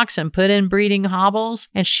stocks and put in breeding hobbles.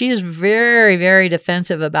 And she is very, very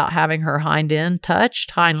defensive about having her hind end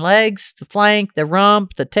touched, hind legs, the flank, the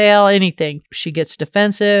rump, the tail, anything. She gets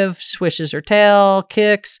defensive, swishes her tail,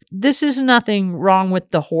 kicks. This is nothing wrong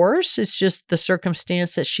with the horse. It's just the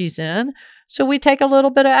circumstance that she's in. So we take a little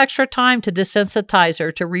bit of extra time to desensitize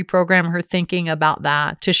her, to reprogram her thinking about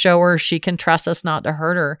that, to show her she can trust us not to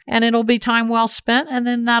hurt her. And it'll be time well spent, and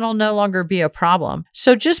then that'll no longer be a problem.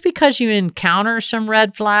 So just because you encounter some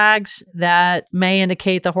red flags that may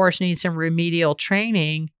indicate the horse needs some remedial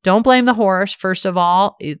training, don't blame the horse. First of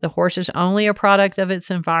all, the horse is only a product of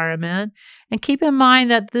its environment. And keep in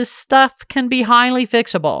mind that this stuff can be highly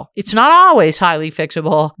fixable. It's not always highly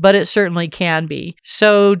fixable, but it certainly can be.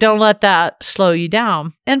 So don't let that slow you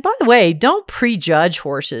down. And by the way, don't prejudge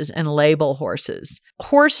horses and label horses.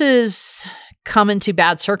 Horses come into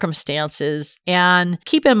bad circumstances, and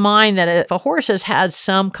keep in mind that if a horse has had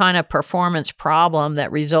some kind of performance problem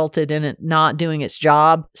that resulted in it not doing its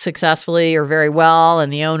job successfully or very well,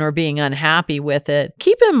 and the owner being unhappy with it,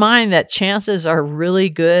 keep in mind that chances are really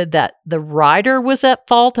good that the rider was at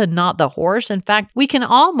fault and not the horse. In fact, we can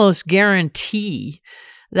almost guarantee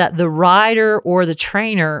that the rider or the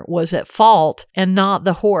trainer was at fault and not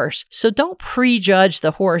the horse. So don't prejudge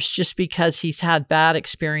the horse just because he's had bad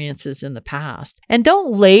experiences in the past. And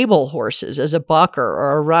don't label horses as a bucker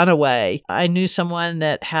or a runaway. I knew someone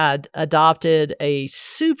that had adopted a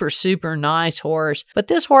super, super nice horse, but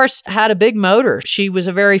this horse had a big motor. She was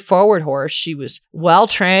a very forward horse. She was well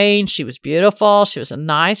trained. She was beautiful. She was a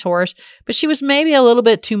nice horse, but she was maybe a little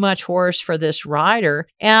bit too much horse for this rider.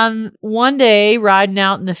 And one day, riding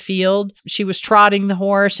out in the field, she was trotting the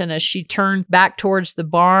horse, and as she turned back towards the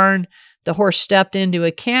barn, the horse stepped into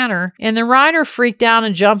a canter, and the rider freaked out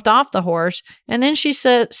and jumped off the horse. And then she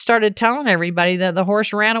started telling everybody that the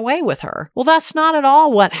horse ran away with her. Well, that's not at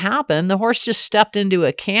all what happened. The horse just stepped into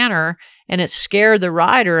a canter, and it scared the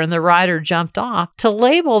rider, and the rider jumped off. To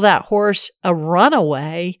label that horse a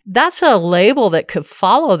runaway, that's a label that could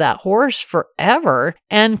follow that horse forever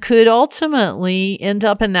and could ultimately end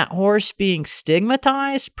up in that horse being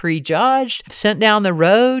stigmatized, prejudged, sent down the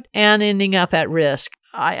road, and ending up at risk.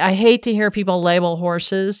 I hate to hear people label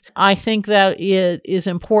horses. I think that it is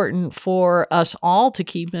important for us all to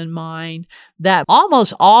keep in mind that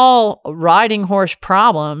almost all riding horse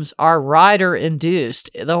problems are rider-induced.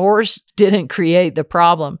 The horse didn't create the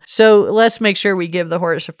problem. So let's make sure we give the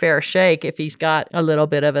horse a fair shake if he's got a little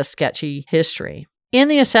bit of a sketchy history. In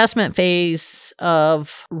the assessment phase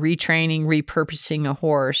of retraining, repurposing a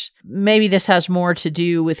horse, maybe this has more to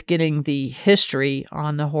do with getting the history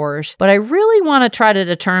on the horse, but I really want to try to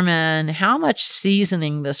determine how much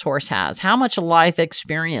seasoning this horse has, how much life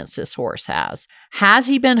experience this horse has. Has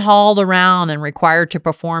he been hauled around and required to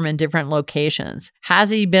perform in different locations? Has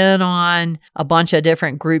he been on a bunch of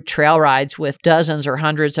different group trail rides with dozens or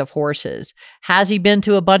hundreds of horses? Has he been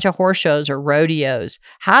to a bunch of horse shows or rodeos?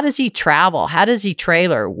 How does he travel? How does he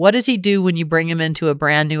trailer? What does he do when you bring him into a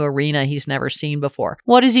brand new arena he's never seen before?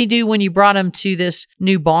 What does he do when you brought him to this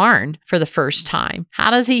new barn for the first time?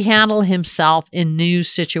 How does he handle himself in new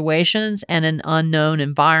situations and in unknown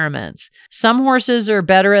environments? Some horses are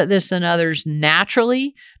better at this than others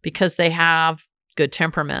naturally because they have good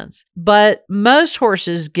temperaments. But most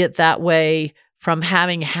horses get that way from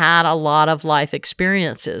having had a lot of life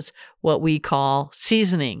experiences, what we call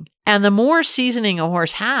seasoning. And the more seasoning a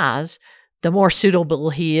horse has, the more suitable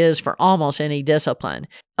he is for almost any discipline.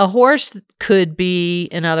 A horse could be,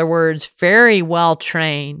 in other words, very well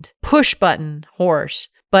trained, push button horse,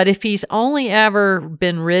 But if he's only ever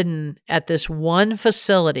been ridden at this one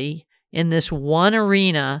facility, in this one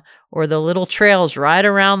arena, or the little trails right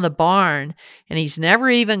around the barn, and he's never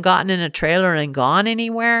even gotten in a trailer and gone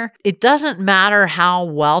anywhere, it doesn't matter how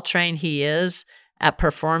well-trained he is at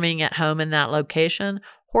performing at home in that location.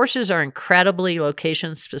 Horses are incredibly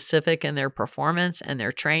location-specific in their performance and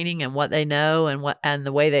their training and what they know and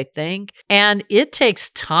the way they think. And it takes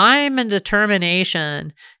time and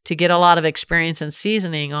determination to get a lot of experience and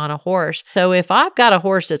seasoning on a horse. So if I've got a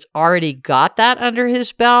horse that's already got that under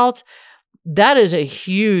his belt, that is a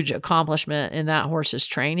huge accomplishment in that horse's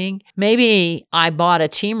training. Maybe I bought a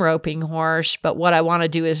team roping horse, but what I want to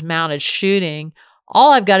do is mounted shooting.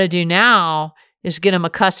 All I've got to do now is get him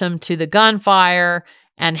accustomed to the gunfire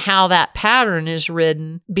and how that pattern is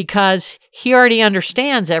ridden, because he already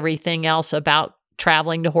understands everything else about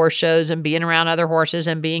traveling to horse shows and being around other horses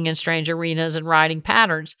and being in strange arenas and riding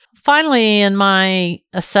patterns. Finally, in my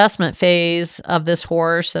assessment phase of this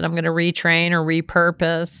horse that I'm going to retrain or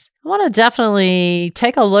repurpose, I want to definitely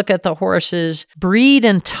take a look at the horse's breed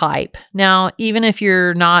and type. Now, even if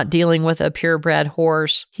you're not dealing with a purebred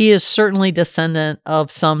horse, he is certainly descendant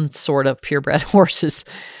of some sort of purebred horses.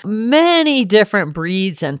 Many different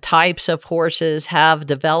breeds and types of horses have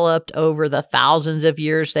developed over the thousands of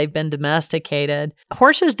years they've been domesticated.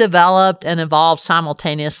 Horses developed and evolved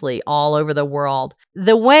simultaneously all over the world.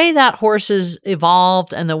 The way that horses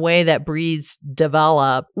evolved and the way that breeds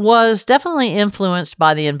develop was definitely influenced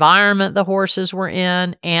by the environment the horses were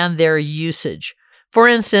in and their usage. For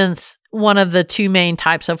instance, one of the two main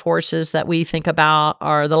types of horses that we think about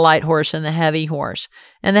are the light horse and the heavy horse.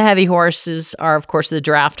 And the heavy horses are, of course, the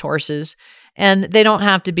draft horses. And they don't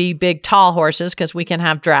have to be big, tall horses, because we can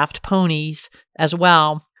have draft ponies as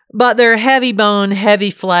well. But they're heavy-boned,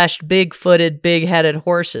 heavy-fleshed, big-footed, big-headed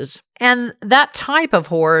horses. And that type of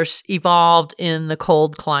horse evolved in the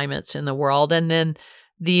cold climates in the world. And then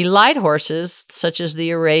the light horses, such as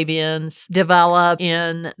the Arabians, developed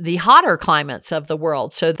in the hotter climates of the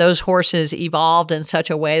world. So those horses evolved in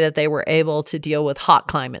such a way that they were able to deal with hot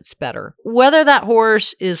climates better. Whether that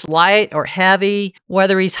horse is light or heavy,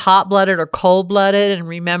 whether he's hot-blooded or cold-blooded, and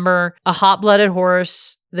remember, a hot-blooded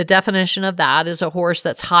horse, the definition of that is a horse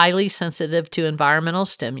that's highly sensitive to environmental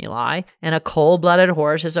stimuli, and a cold-blooded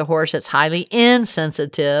horse is a horse that's highly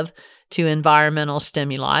insensitive to environmental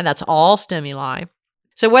stimuli. That's all stimuli.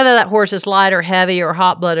 So whether that horse is light or heavy or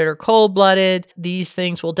hot-blooded or cold-blooded, these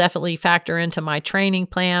things will definitely factor into my training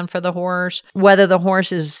plan for the horse. Whether the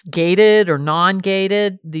horse is gated or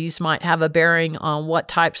non-gated, these might have a bearing on what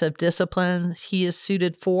types of discipline he is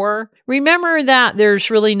suited for. Remember that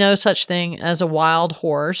there's really no such thing as a wild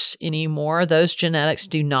horse anymore. Those genetics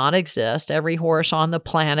do not exist. Every horse on the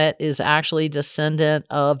planet is actually descendant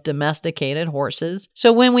of domesticated horses.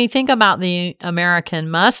 So when we think about the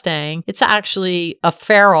American Mustang, it's actually a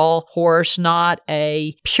feral horse, not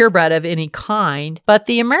a purebred of any kind. But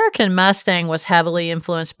the American Mustang was heavily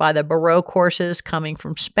influenced by the Baroque horses coming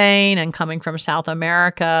from Spain and coming from South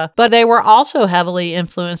America. But they were also heavily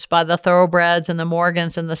influenced by the thoroughbreds and the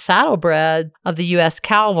Morgans and the saddlebred of the U.S.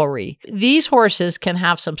 cavalry. These horses can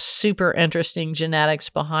have some super interesting genetics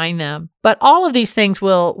behind them. But all of these things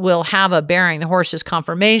will have a bearing. The horse's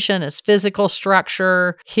conformation, his physical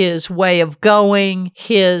structure, his way of going,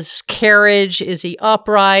 his carriage. Is he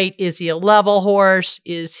upright? Is he a level horse?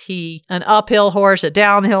 Is he an uphill horse, a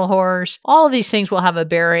downhill horse? All of these things will have a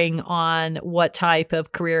bearing on what type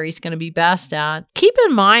of career he's going to be best at. Keep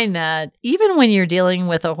in mind that even when you're dealing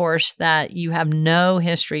with a horse that you have no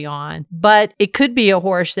history on, but it could be a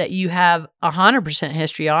horse that you have 100%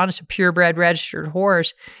 history on, it's a purebred registered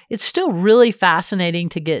horse, it's still really fascinating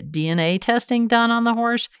to get DNA testing done on the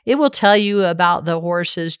horse. It will tell you about the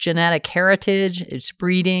horse's genetic heritage, its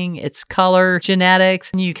breeding, its color,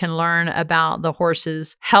 genetics. You can learn about the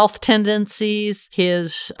horse's health tendencies,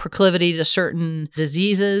 his proclivity to certain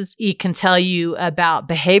diseases. It can tell you about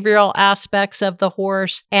behavioral aspects of the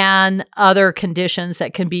horse and other conditions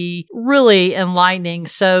that can be really enlightening.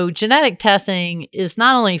 So genetic testing is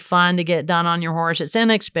not only fun to get done on your horse, it's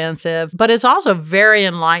inexpensive, but it's also very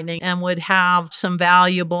enlightening and would have some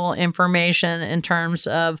valuable information in terms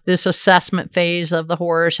of this assessment phase of the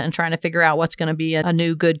horse and trying to figure out what's going to be a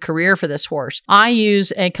new good career for this horse. I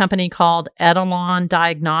use a company called Etalon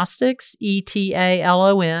Diagnostics,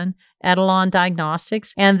 Etalon, Etalon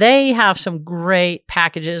Diagnostics, and they have some great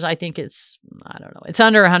packages. I think it's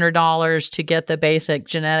under $100 to get the basic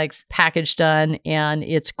genetics package done, and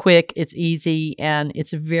it's quick, it's easy, and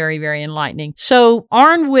it's very, very enlightening. So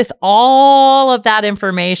armed with all of that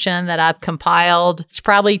information that I've compiled, it's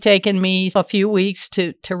probably taken me a few weeks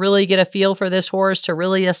to really get a feel for this horse, to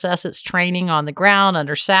really assess its training on the ground,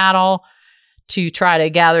 under saddle, to try to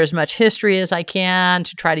gather as much history as I can,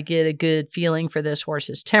 to try to get a good feeling for this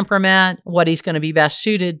horse's temperament, what he's going to be best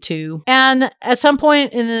suited to. And at some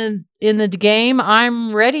point in the game,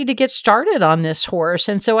 I'm ready to get started on this horse.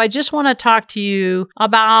 And so I just want to talk to you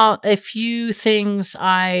about a few things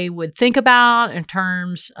I would think about in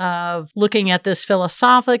terms of looking at this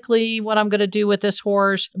philosophically, what I'm going to do with this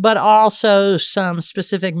horse, but also some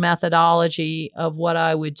specific methodology of what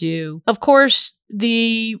I would do. Of course,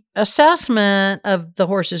 the assessment of the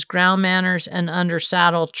horse's ground manners and under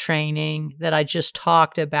saddle training that I just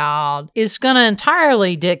talked about is going to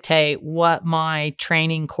entirely dictate what my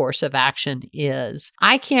training course of action is.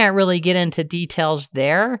 I can't really get into details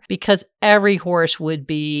there because every horse would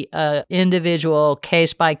be an individual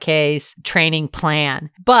case-by-case training plan.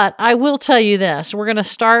 But I will tell you this, we're going to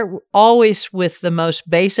start always with the most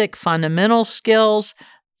basic fundamental skills,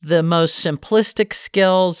 the most simplistic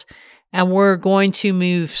skills, and we're going to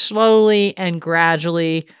move slowly and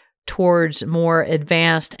gradually towards more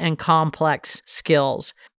advanced and complex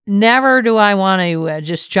skills. Never do I want to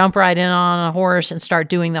just jump right in on a horse and start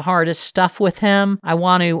doing the hardest stuff with him. I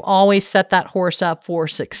want to always set that horse up for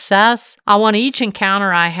success. I want each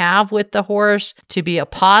encounter I have with the horse to be a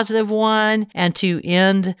positive one and to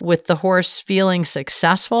end with the horse feeling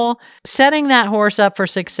successful. Setting that horse up for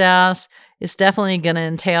success is definitely going to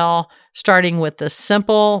entail starting with the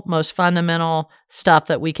simple, most fundamental stuff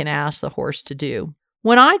that we can ask the horse to do.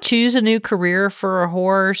 When I choose a new career for a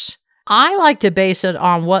horse, I like to base it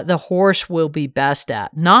on what the horse will be best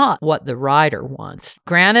at, not what the rider wants.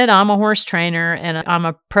 Granted, I'm a horse trainer and I'm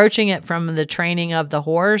approaching it from the training of the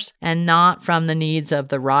horse and not from the needs of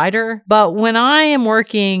the rider. But when I am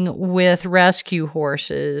working with rescue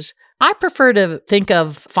horses, I prefer to think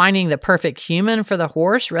of finding the perfect human for the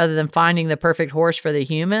horse rather than finding the perfect horse for the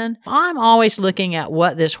human. I'm always looking at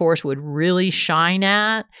what this horse would really shine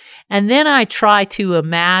at. And then I try to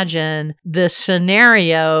imagine the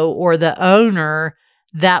scenario or the owner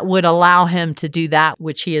that would allow him to do that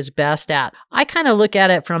which he is best at. I kind of look at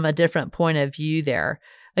it from a different point of view there.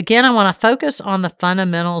 Again, I want to focus on the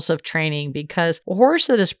fundamentals of training because a horse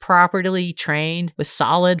that is properly trained with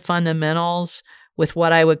solid fundamentals, with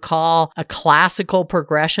what I would call a classical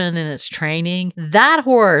progression in its training, that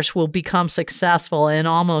horse will become successful in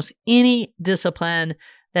almost any discipline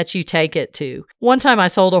that you take it to. One time I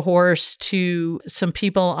sold a horse to some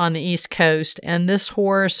people on the East Coast, and this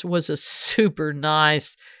horse was a super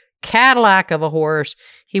nice Cadillac of a horse.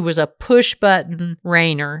 He was a push-button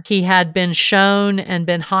reiner. He had been shown and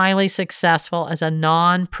been highly successful as a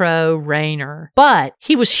non-pro reiner, but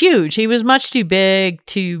he was huge. He was much too big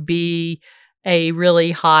to be a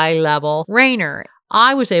really high-level reiner.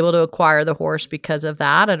 I was able to acquire the horse because of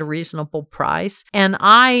that at a reasonable price, and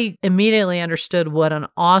I immediately understood what an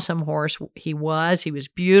awesome horse he was. He was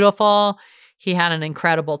beautiful. He had an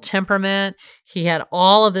incredible temperament. He had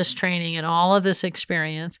all of this training and all of this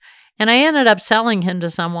experience. And I ended up selling him to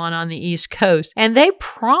someone on the East Coast, and they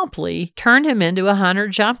promptly turned him into a hunter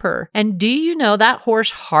jumper. And do you know that horse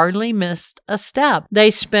hardly missed a step? They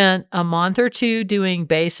spent a month or two doing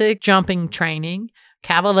basic jumping training,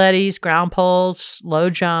 cavalettis, ground poles, low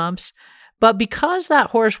jumps. But because that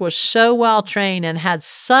horse was so well trained and had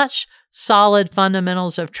such solid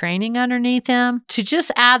fundamentals of training underneath him, to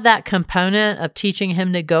just add that component of teaching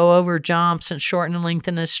him to go over jumps and shorten and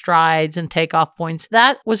lengthen his strides and take off points,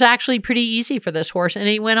 that was actually pretty easy for this horse. And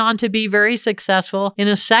he went on to be very successful in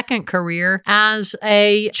his second career as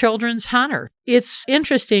a children's hunter. It's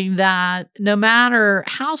interesting that no matter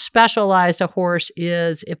how specialized a horse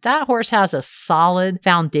is, if that horse has a solid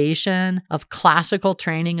foundation of classical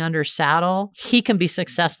training under saddle, he can be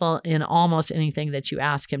successful in almost anything that you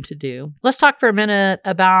ask him to do. Let's talk for a minute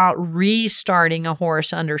about restarting a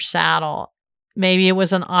horse under saddle. Maybe it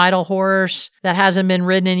was an idle horse that hasn't been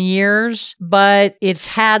ridden in years, but it's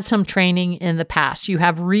had some training in the past. You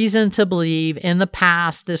have reason to believe in the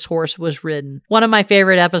past this horse was ridden. One of my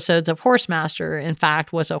favorite episodes of Horsemaster, in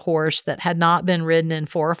fact, was a horse that had not been ridden in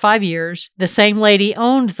 4 or 5 years. The same lady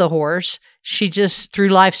owned the horse. She just, through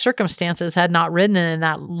life circumstances, had not ridden it in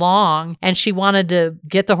that long, and she wanted to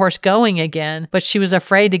get the horse going again, but she was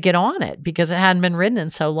afraid to get on it because it hadn't been ridden in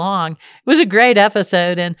so long. It was a great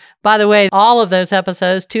episode. And by the way, all of those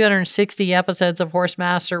episodes, 260 episodes of Horse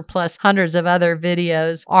Master plus hundreds of other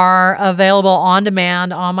videos, are available on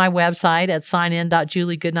demand on my website at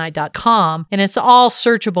signin.juliegoodnight.com. And it's all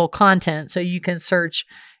searchable content. So you can search,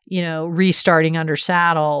 restarting under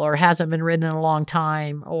saddle, or hasn't been ridden in a long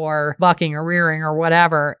time, or bucking or rearing or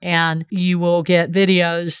whatever. And you will get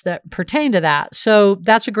videos that pertain to that. So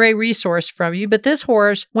that's a great resource from you. But this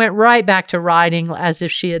horse went right back to riding as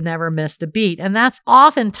if she had never missed a beat. And that's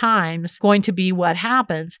oftentimes going to be what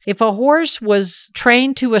happens. If a horse was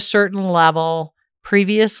trained to a certain level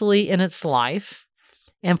previously in its life,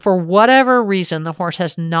 and for whatever reason, the horse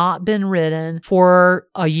has not been ridden for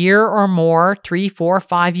a year or more, 3, 4,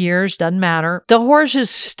 5 years, doesn't matter. The horse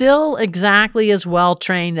is still exactly as well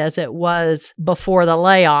trained as it was before the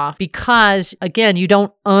layoff because, again, you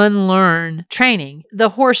don't unlearn training. The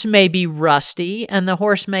horse may be rusty and the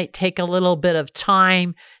horse may take a little bit of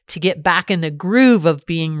time to get back in the groove of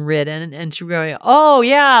being ridden and to go, oh,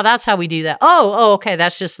 yeah, that's how we do that. Oh, okay,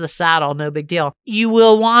 that's just the saddle, no big deal. You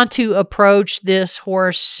will want to approach this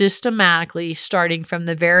horse systematically, starting from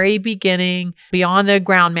the very beginning, beyond the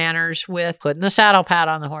ground manners, with putting the saddle pad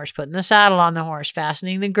on the horse, putting the saddle on the horse,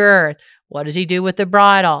 fastening the girth. What does he do with the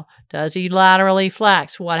bridle? Does he laterally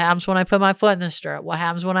flex? What happens when I put my foot in the stirrup? What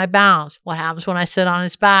happens when I bounce? What happens when I sit on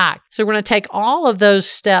his back? So we're going to take all of those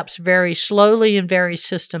steps very slowly and very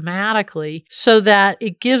systematically so that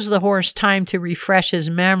it gives the horse time to refresh his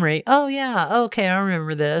memory. Oh, yeah, okay, I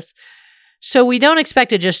remember this. So we don't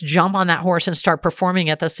expect to just jump on that horse and start performing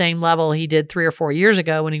at the same level he did 3 or 4 years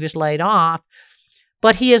ago when he was laid off.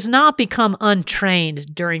 But he has not become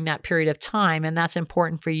untrained during that period of time, and that's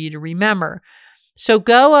important for you to remember. So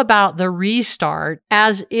go about the restart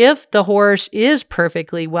as if the horse is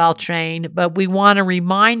perfectly well trained, but we want to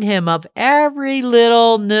remind him of every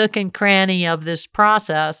little nook and cranny of this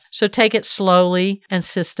process. So take it slowly and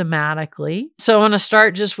systematically. So I'm going to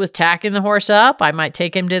start just with tacking the horse up. I might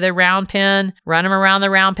take him to the round pen, run him around the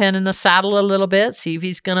round pen in the saddle a little bit, see if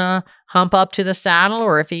he's going to hump up to the saddle,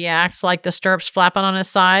 or if he acts like the stirrups flapping on his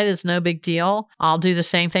side is no big deal. I'll do the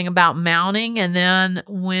same thing about mounting. And then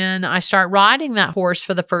when I start riding that horse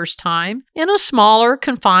for the first time in a smaller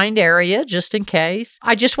confined area, just in case,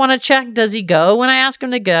 I just want to check, does he go when I ask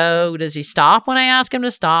him to go? Does he stop when I ask him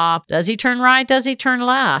to stop? Does he turn right? Does he turn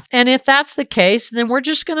left? And if that's the case, then we're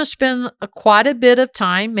just going to spend quite a bit of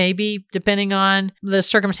time, maybe depending on the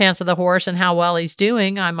circumstance of the horse and how well he's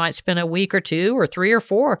doing. I might spend a week or 2 or 3 or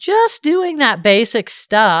 4 just doing that basic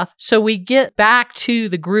stuff so we get back to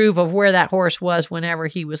the groove of where that horse was whenever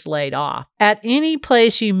he was laid off. At any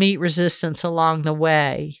place you meet resistance along the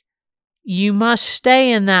way, you must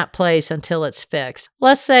stay in that place until it's fixed.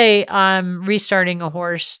 Let's say I'm restarting a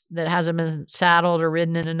horse that hasn't been saddled or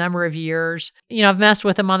ridden in a number of years. I've messed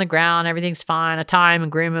with him on the ground. Everything's fine. I tie him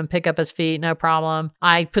and groom him, pick up his feet, no problem.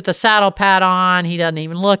 I put the saddle pad on. He doesn't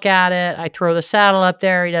even look at it. I throw the saddle up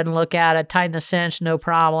there. He doesn't look at it. Tighten the cinch, no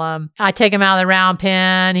problem. I take him out of the round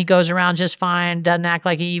pen. He goes around just fine. Doesn't act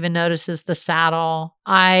like he even notices the saddle.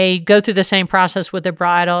 I go through the same process with the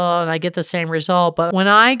bridle and I get the same result. But when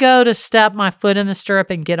I go to step my foot in the stirrup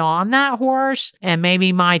and get on that horse, and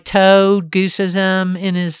maybe my toe gooses him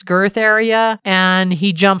in his girth area and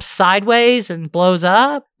he jumps sideways and blows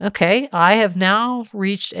up, okay, I have now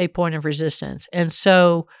reached a point of resistance. And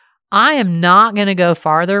so I am not going to go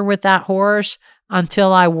farther with that horse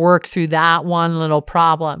until I work through that one little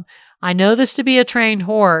problem. I know this to be a trained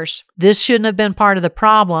horse. This shouldn't have been part of the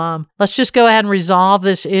problem. Let's just go ahead and resolve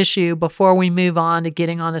this issue before we move on to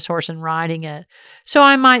getting on this horse and riding it. So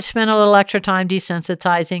I might spend a little extra time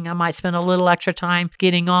desensitizing. I might spend a little extra time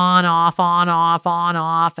getting on, off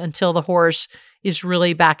until the horse is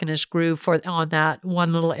really back in his groove on that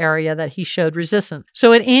one little area that he showed resistance.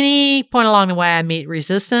 So at any point along the way I meet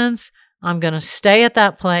resistance, I'm going to stay at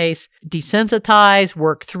that place, desensitize,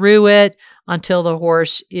 work through it until the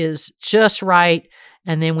horse is just right,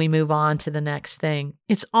 and then we move on to the next thing.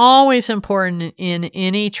 It's always important in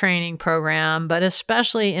any training program, but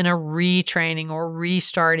especially in a retraining or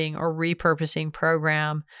restarting or repurposing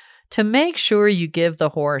program, to make sure you give the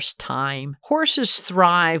horse time. Horses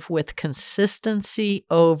thrive with consistency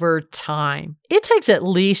over time. It takes at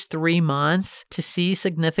least 3 months to see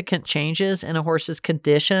significant changes in a horse's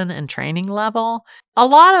condition and training level. A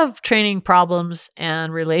lot of training problems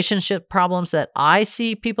and relationship problems that I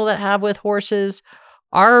see people that have with horses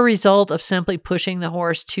are a result of simply pushing the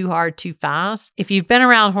horse too hard, too fast. If you've been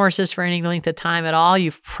around horses for any length of time at all,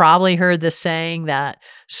 you've probably heard the saying that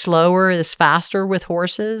slower is faster with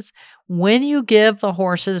horses. When you give the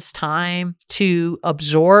horses time to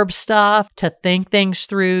absorb stuff, to think things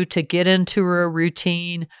through, to get into a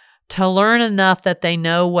routine, to learn enough that they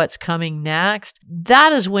know what's coming next,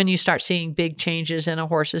 that is when you start seeing big changes in a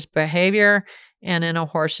horse's behavior and in a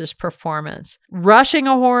horse's performance. Rushing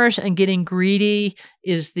a horse and getting greedy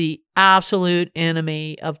is the absolute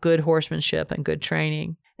enemy of good horsemanship and good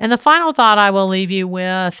training. And the final thought I will leave you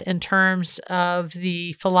with in terms of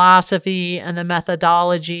the philosophy and the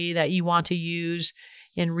methodology that you want to use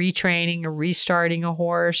in retraining or restarting a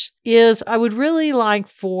horse is I would really like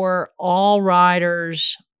for all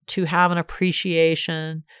riders to have an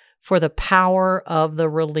appreciation for the power of the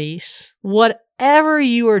release. Whatever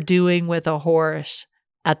you are doing with a horse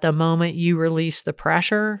at the moment you release the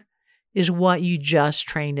pressure is what you just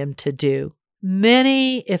trained him to do.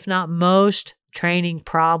 Many, if not most, training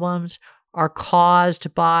problems are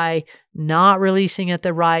caused by not releasing at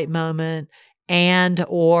the right moment and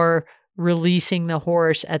or releasing the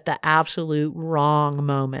horse at the absolute wrong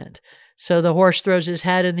moment. So the horse throws his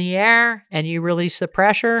head in the air and you release the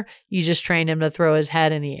pressure, you just trained him to throw his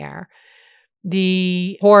head in the air.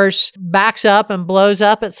 The horse backs up and blows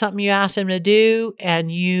up at something you asked him to do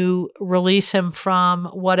and you release him from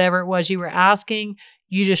whatever it was you were asking.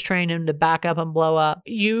 You just trained him to back up and blow up.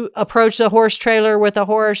 You approach the horse trailer with a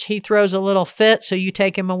horse, he throws a little fit, so you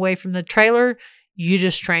take him away from the trailer. You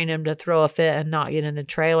just train him to throw a fit and not get in the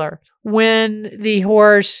trailer. When the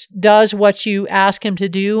horse does what you ask him to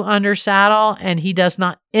do under saddle and he does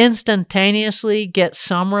not instantaneously get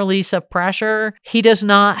some release of pressure, he does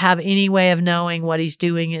not have any way of knowing what he's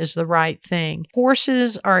doing is the right thing.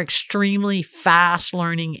 Horses are extremely fast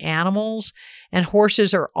learning animals, and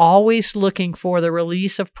horses are always looking for the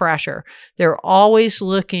release of pressure. They're always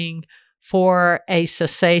looking for a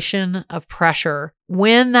cessation of pressure.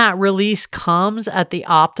 When that release comes at the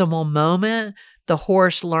optimal moment, the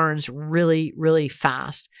horse learns really, really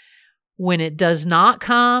fast. When it does not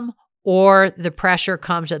come, or the pressure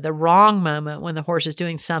comes at the wrong moment when the horse is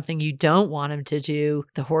doing something you don't want him to do,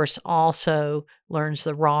 the horse also learns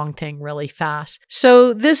the wrong thing really fast.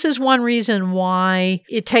 So this is one reason why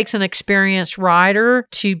it takes an experienced rider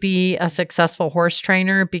to be a successful horse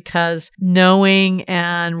trainer, because knowing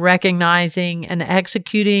and recognizing and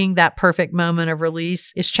executing that perfect moment of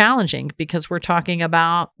release is challenging, because we're talking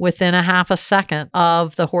about within a half a second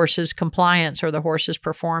of the horse's compliance or the horse's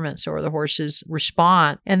performance or the horse's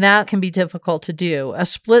response. And that can be difficult to do. A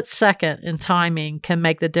split second in timing can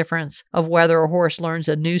make the difference of whether a horse learns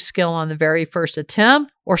a new skill on the very first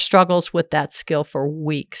attempt or struggles with that skill for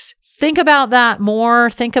weeks. Think about that more.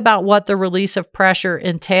 Think about what the release of pressure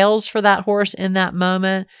entails for that horse in that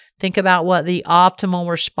moment. Think about what the optimal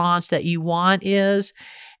response that you want is.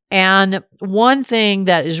 And one thing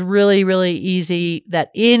that is really, really easy that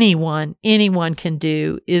anyone can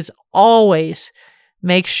do is always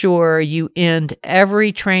make sure you end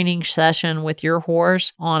every training session with your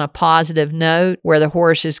horse on a positive note, where the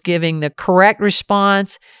horse is giving the correct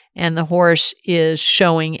response and the horse is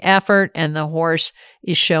showing effort and the horse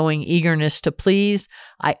is showing eagerness to please.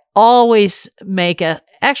 I always make an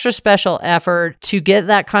extra special effort to get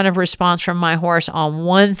that kind of response from my horse on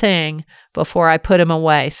one thing before I put him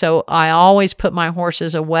away. So I always put my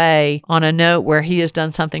horses away on a note where he has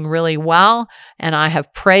done something really well and I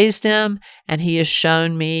have praised him and he has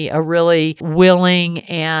shown me a really willing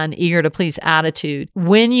and eager to please attitude.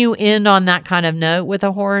 When you end on that kind of note with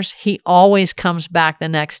a horse, he always comes back the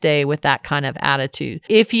next day with that kind of attitude.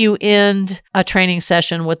 If you end a training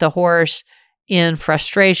session with a horse in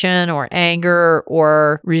frustration or anger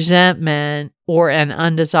or resentment or an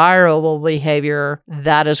undesirable behavior,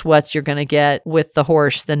 that is what you're going to get with the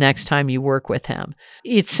horse the next time you work with him.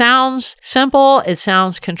 It sounds simple, it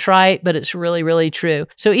sounds contrite, but it's really, really true.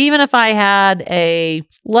 So even if I had a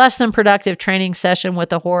less than productive training session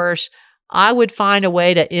with a horse, I would find a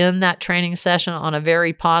way to end that training session on a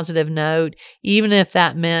very positive note, even if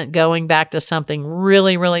that meant going back to something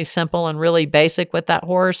really, really simple and really basic with that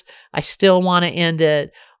horse. I still want to end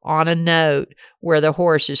it on a note where the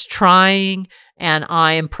horse is trying and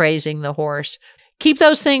I am praising the horse. Keep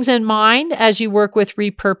those things in mind as you work with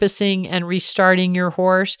repurposing and restarting your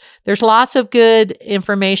horse. There's lots of good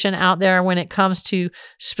information out there when it comes to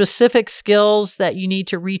specific skills that you need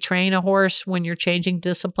to retrain a horse when you're changing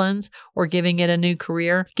disciplines or giving it a new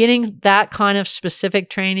career. Getting that kind of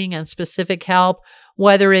specific training and specific help,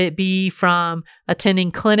 whether it be from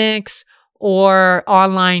attending clinics or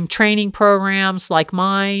online training programs like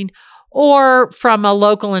mine, or from a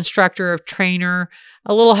local instructor or trainer,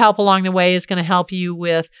 A little help along the way is going to help you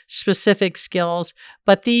with specific skills.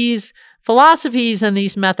 But these philosophies and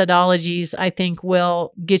these methodologies, I think,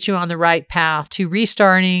 will get you on the right path to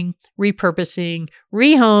restarting, repurposing,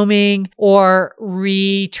 rehoming, or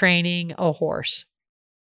retraining a horse.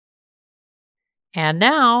 And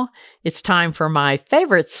now it's time for my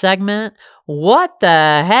favorite segment, What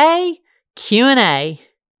the Hey? Q&A.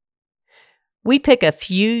 We pick a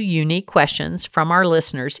few unique questions from our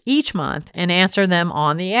listeners each month and answer them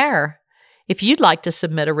on the air. If you'd like to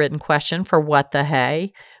submit a written question for What the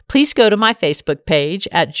Hey, please go to my Facebook page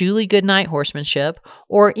at Julie Goodnight Horsemanship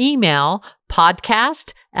or email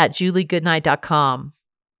podcast@juliegoodnight.com.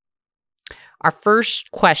 Our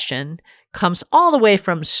first question comes all the way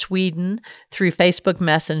from Sweden through Facebook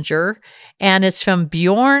Messenger, and it's from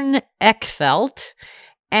Bjorn Eckfeldt.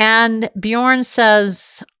 And Bjorn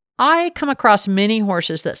says, I come across many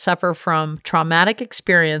horses that suffer from traumatic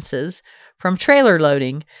experiences from trailer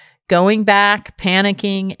loading, going back,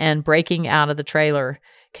 panicking, and breaking out of the trailer.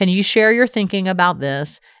 Can you share your thinking about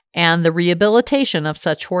this and the rehabilitation of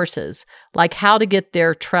such horses, like how to get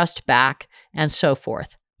their trust back and so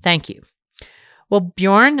forth? Thank you. Well,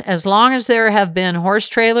 Bjorn, as long as there have been horse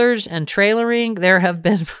trailers and trailering, there have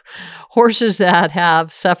been horses that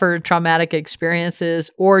have suffered traumatic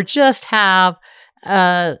experiences or just have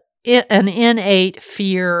an innate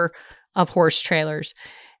fear of horse trailers.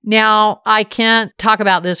 Now, I can't talk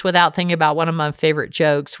about this without thinking about one of my favorite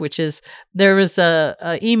jokes, which is there was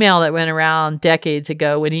a email that went around decades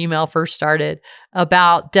ago when email first started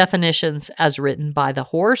about definitions as written by the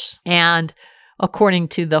horse. And according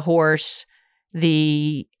to the horse,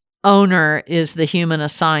 the owner is the human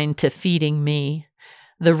assigned to feeding me.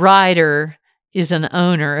 The rider is an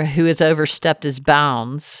owner who has overstepped his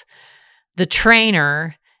bounds. The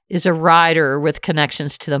trainer is a rider with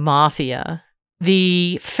connections to the mafia.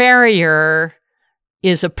 The farrier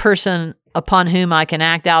is a person upon whom I can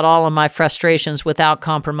act out all of my frustrations without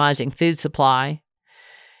compromising food supply.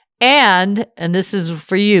 And this is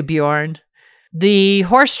for you, Bjorn, the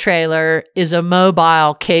horse trailer is a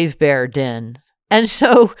mobile cave bear den. And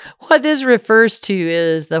so what this refers to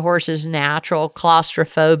is the horse's natural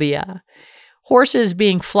claustrophobia. Horses,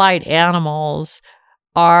 being flight animals,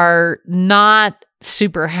 are not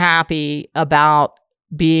super happy about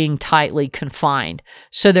being tightly confined.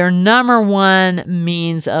 So their number one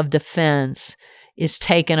means of defense is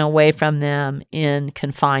taken away from them in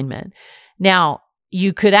confinement. Now,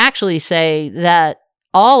 you could actually say that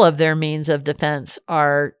all of their means of defense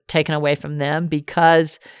are taken away from them,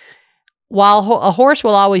 because while a horse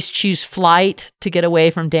will always choose flight to get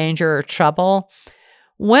away from danger or trouble,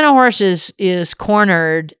 when a horse is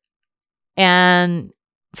cornered and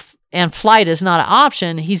flight is not an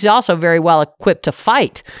option, he's also very well equipped to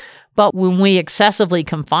fight. But when we excessively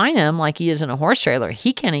confine him, like he is in a horse trailer,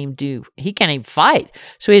 he can't even fight.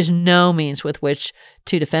 So he has no means with which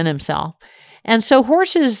to defend himself. And so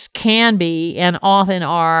horses can be, and often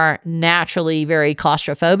are, naturally very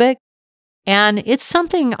claustrophobic. And it's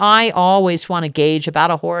something I always want to gauge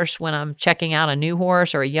about a horse when I'm checking out a new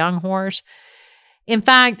horse or a young horse. In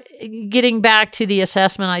fact, getting back to the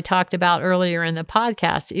assessment I talked about earlier in the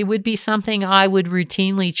podcast, it would be something I would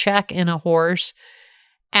routinely check in a horse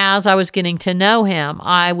as I was getting to know him.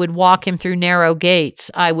 I would walk him through narrow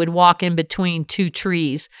gates. I would walk in between two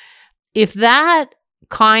trees. If that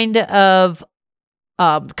kind of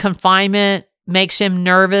confinement makes him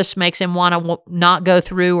nervous, makes him want to not go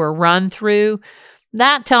through or run through,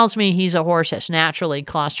 that tells me he's a horse that's naturally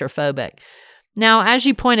claustrophobic. Now, as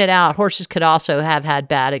you pointed out, horses could also have had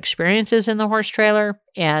bad experiences in the horse trailer,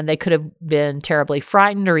 and they could have been terribly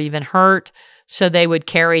frightened or even hurt, so they would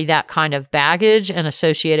carry that kind of baggage and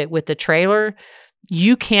associate it with the trailer.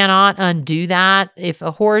 You cannot undo that. If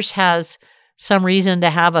a horse has some reason to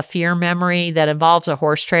have a fear memory that involves a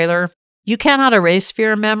horse trailer, you cannot erase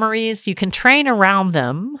fear memories. You can train around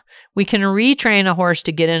them. We can retrain a horse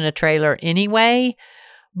to get in a trailer anyway,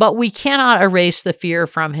 but we cannot erase the fear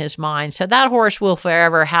from his mind. So that horse will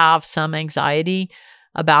forever have some anxiety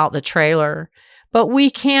about the trailer, but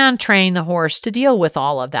we can train the horse to deal with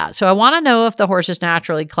all of that. So I want to know if the horse is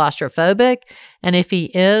naturally claustrophobic, and if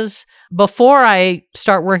he is, before I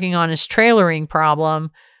start working on his trailering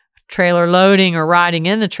problem, trailer loading or riding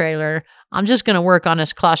in the trailer, I'm just going to work on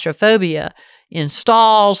his claustrophobia in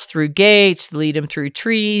stalls, through gates, lead him through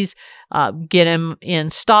trees, get him in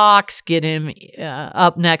stocks, get him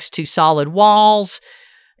up next to solid walls.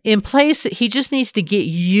 In place, he just needs to get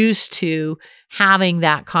used to having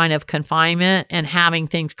that kind of confinement and having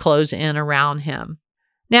things close in around him.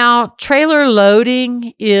 Now, trailer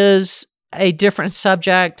loading is a different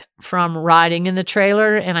subject from riding in the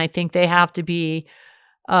trailer, and I think they have to be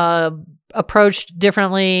approached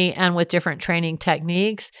differently and with different training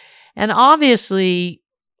techniques. And obviously,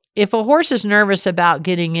 if a horse is nervous about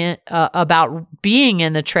getting in, about being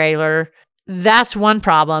in the trailer, that's one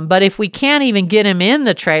problem. But if we can't even get him in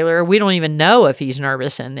the trailer, we don't even know if he's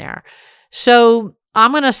nervous in there. So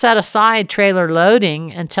I'm going to set aside trailer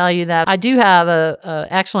loading and tell you that I do have a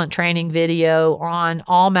excellent training video on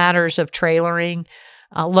all matters of trailering,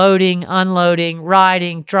 loading, unloading,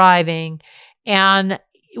 riding, driving. And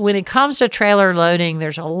when it comes to trailer loading,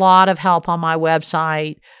 there's a lot of help on my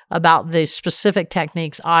website about the specific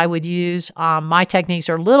techniques I would use. My techniques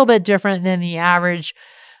are a little bit different than the average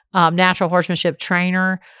natural horsemanship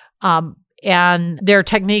trainer. And they're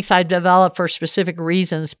techniques I develop for specific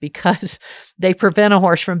reasons because they prevent a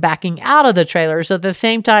horse from backing out of the trailer. So at the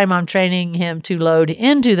same time I'm training him to load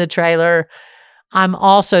into the trailer, I'm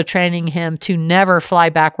also training him to never fly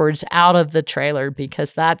backwards out of the trailer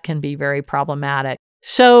because that can be very problematic.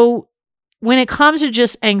 So when it comes to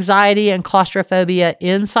just anxiety and claustrophobia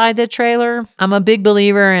inside the trailer, I'm a big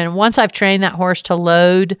believer in once I've trained that horse to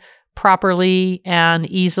load properly and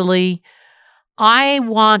easily, I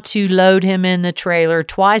want to load him in the trailer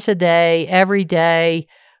twice a day, every day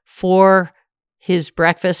for his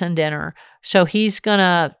breakfast and dinner. So he's going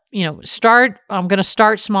to, I'm going to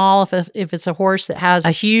start small. If it's a horse that has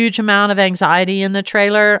a huge amount of anxiety in the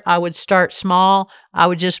trailer, I would start small. I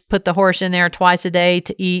would just put the horse in there twice a day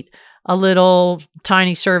to eat a little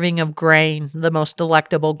tiny serving of grain, the most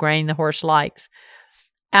delectable grain the horse likes.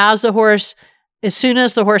 As soon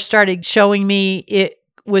as the horse started showing me it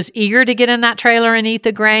was eager to get in that trailer and eat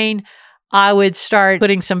the grain, I would start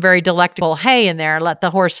putting some very delectable hay in there, let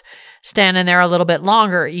the horse stand in there a little bit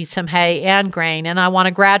longer, eat some hay and grain. And I want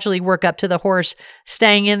to gradually work up to the horse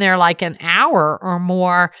staying in there like an hour or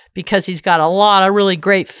more because he's got a lot of really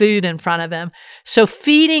great food in front of him. So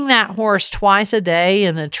feeding that horse twice a day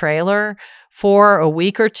in the trailer for a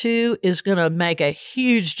week or two is going to make a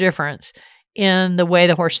huge difference in the way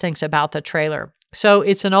the horse thinks about the trailer. So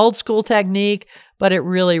it's an old school technique, but it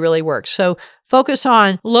really, really works. So focus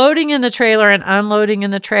on loading in the trailer and unloading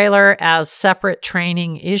in the trailer as separate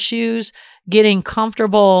training issues. Getting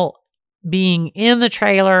comfortable being in the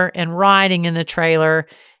trailer and riding in the trailer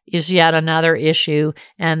is yet another issue.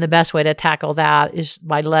 And the best way to tackle that is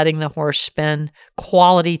by letting the horse spend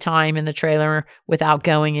quality time in the trailer without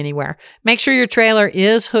going anywhere. Make sure your trailer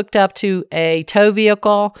is hooked up to a tow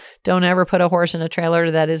vehicle. Don't ever put a horse in a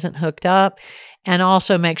trailer that isn't hooked up. And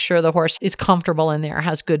also make sure the horse is comfortable in there,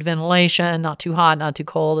 has good ventilation, not too hot, not too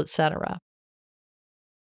cold, etc.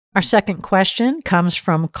 Our second question comes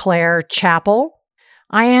from Claire Chappell.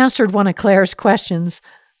 I answered one of Claire's questions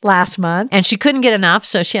last month, and she couldn't get enough,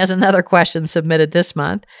 so she has another question submitted this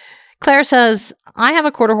month. Claire says, I have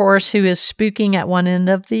a quarter horse who is spooking at one end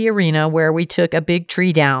of the arena where we took a big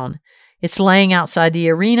tree down. It's laying outside the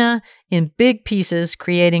arena in big pieces,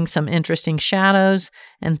 creating some interesting shadows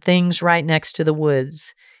and things right next to the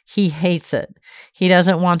woods. He hates it. He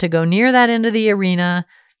doesn't want to go near that end of the arena.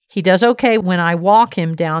 He does okay when I walk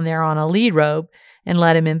him down there on a lead rope and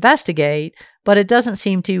let him investigate, but it doesn't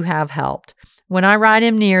seem to have helped. When I ride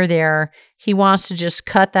him near there, he wants to just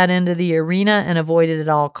cut that end of the arena and avoid it at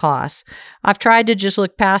all costs. I've tried to just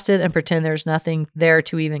look past it and pretend there's nothing there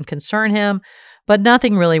to even concern him, but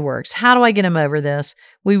nothing really works. How do I get him over this?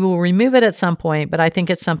 We will remove it at some point, but I think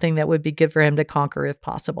it's something that would be good for him to conquer if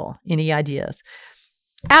possible. Any ideas?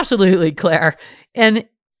 Absolutely, Claire. And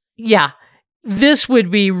yeah, this would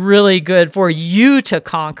be really good for you to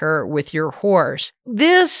conquer with your horse.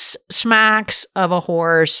 This smacks of a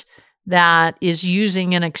horse that is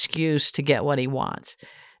using an excuse to get what he wants.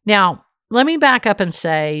 Now, let me back up and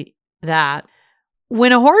say that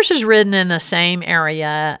when a horse is ridden in the same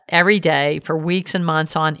area every day for weeks and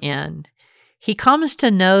months on end, he comes to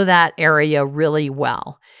know that area really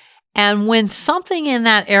well. And when something in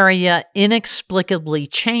that area inexplicably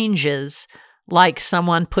changes, like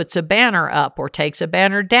someone puts a banner up or takes a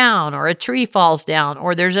banner down or a tree falls down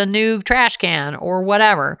or there's a new trash can or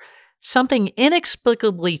whatever, something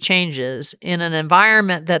inexplicably changes in an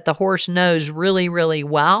environment that the horse knows really, really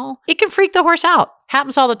well, it can freak the horse out.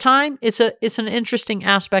 Happens all the time. It's an interesting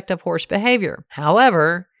aspect of horse behavior.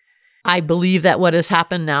 However, I believe that what has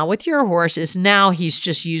happened now with your horse is now he's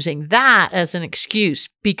just using that as an excuse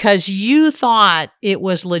because you thought it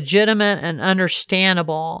was legitimate and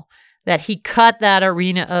understandable that he cut that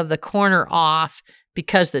arena of the corner off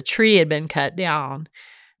because the tree had been cut down.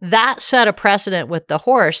 That set a precedent with the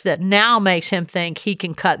horse that now makes him think he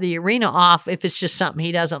can cut the arena off if it's just something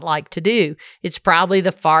he doesn't like to do. It's probably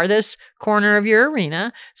the farthest corner of your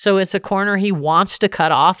arena, so it's a corner he wants to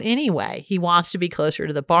cut off anyway. He wants to be closer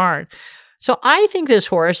to the barn. So I think this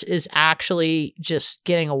horse is actually just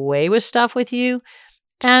getting away with stuff with you.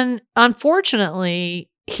 And unfortunately,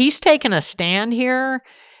 he's taken a stand here.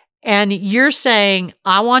 And you're saying,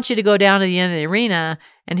 I want you to go down to the end of the arena.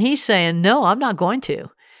 And he's saying, no, I'm not going to.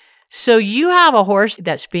 So you have a horse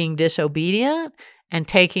that's being disobedient and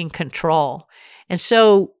taking control. And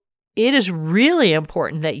so it is really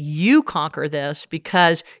important that you conquer this,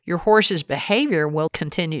 because your horse's behavior will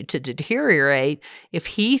continue to deteriorate if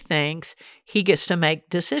he thinks he gets to make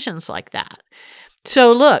decisions like that.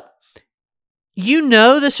 So look, you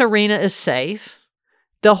know this arena is safe.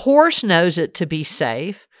 The horse knows it to be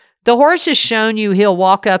safe. The horse has shown you he'll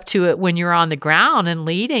walk up to it when you're on the ground and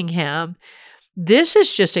leading him. This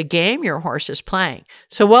is just a game your horse is playing.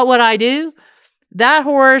 So what would I do? That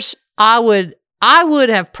horse, I would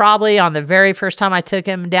have probably, on the very first time I took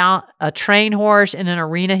him down, a trained horse in an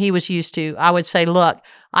arena he was used to, I would say, look,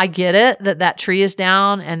 I get it that tree is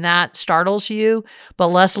down and that startles you, but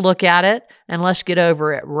let's look at it and let's get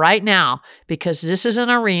over it right now, because this is an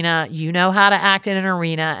arena. You know how to act in an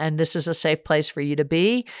arena, and this is a safe place for you to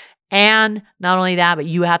be. And not only that, but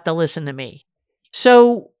you have to listen to me.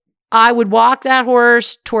 So I would walk that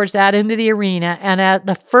horse towards that end of the arena, and at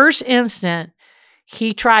the first instant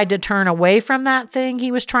he tried to turn away from that thing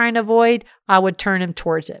he was trying to avoid, I would turn him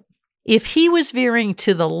towards it. If he was veering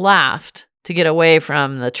to the left to get away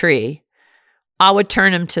from the tree, I would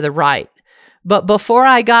turn him to the right. But before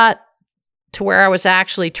I got to where I was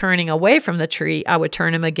actually turning away from the tree, I would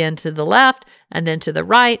turn him again to the left, and then to the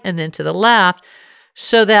right, and then to the left,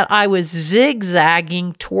 so that I was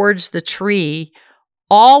zigzagging towards the tree,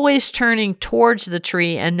 always turning towards the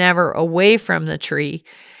tree and never away from the tree.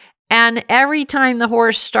 And every time the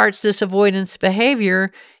horse starts this avoidance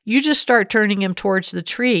behavior, you just start turning him towards the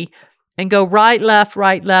tree and go right, left,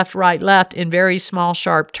 right, left, right, left in very small,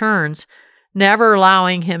 sharp turns, never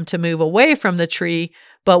allowing him to move away from the tree,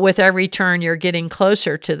 but with every turn, you're getting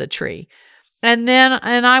closer to the tree. And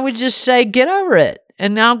I would just say, get over it,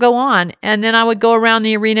 and now go on. And then I would go around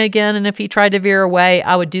the arena again, and if he tried to veer away,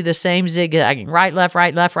 I would do the same zigzagging, right, left,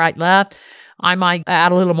 right, left, right, left. I might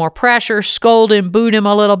add a little more pressure, scold him, boot him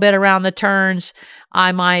a little bit around the turns.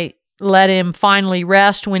 I might let him finally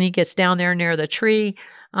rest when he gets down there near the tree.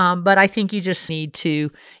 But I think you just need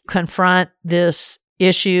to confront this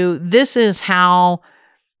issue. This is how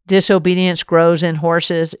disobedience grows in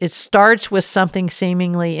horses. It starts with something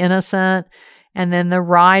seemingly innocent, and then the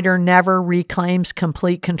rider never reclaims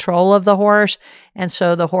complete control of the horse. And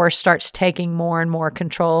so the horse starts taking more and more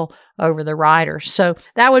control over the rider. So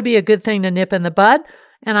that would be a good thing to nip in the bud.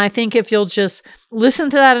 And I think if you'll just listen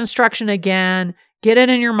to that instruction again, get it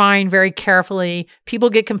in your mind very carefully. People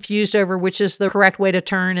get confused over which is the correct way to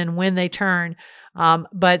turn and when they turn.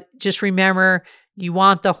 But just remember, you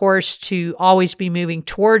want the horse to always be moving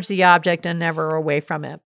towards the object and never away from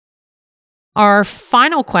it. Our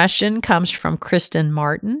final question comes from Kristen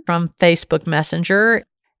Martin from Facebook Messenger,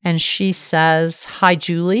 and she says, "Hi,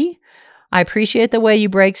 Julie. I appreciate the way you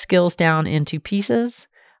break skills down into pieces.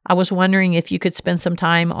 I was wondering if you could spend some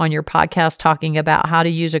time on your podcast talking about how to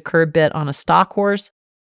use a curb bit on a stock horse.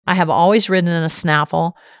 I have always ridden in a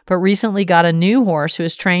snaffle, but recently got a new horse who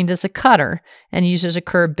is trained as a cutter and uses a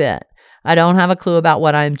curb bit. I don't have a clue about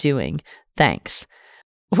what I'm doing. Thanks."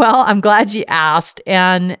 Well, I'm glad you asked,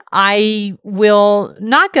 and I will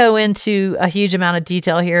not go into a huge amount of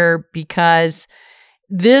detail here because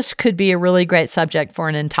this could be a really great subject for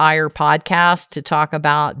an entire podcast to talk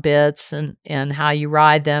about bits and how you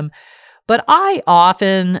ride them. But I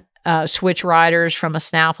often switch riders from a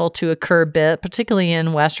snaffle to a curb bit, particularly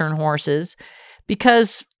in Western horses,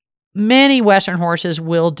 because many Western horses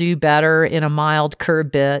will do better in a mild curb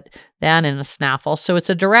bit than in a snaffle. So it's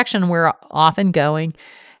a direction we're often going.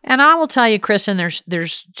 And I will tell you, Kristen,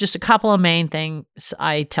 there's just a couple of main things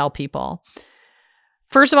I tell people.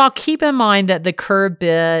 First of all, keep in mind that the curb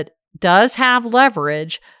bit does have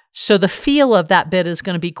leverage, so the feel of that bit is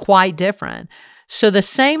going to be quite different. So the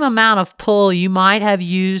same amount of pull you might have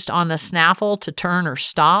used on the snaffle to turn or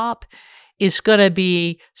stop is going to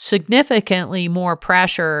be significantly more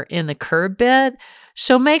pressure in the curb bit.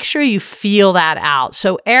 So make sure you feel that out.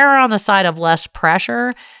 So err on the side of less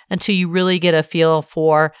pressure until you really get a feel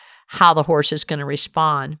for how the horse is going to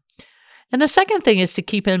respond. And the second thing is to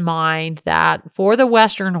keep in mind that for the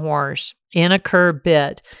Western horse in a curb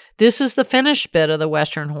bit, this is the finished bit of the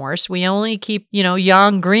Western horse. We only keep,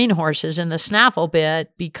 young green horses in the snaffle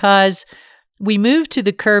bit because we move to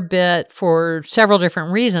the curb bit for several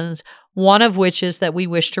different reasons. One of which is that we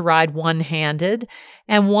wish to ride one-handed,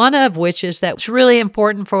 and one of which is that it's really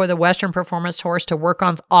important for the Western performance horse to work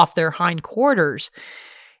off their hindquarters.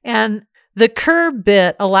 And The curb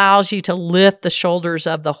bit allows you to lift the shoulders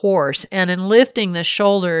of the horse, and in lifting the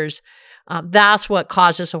shoulders, that's what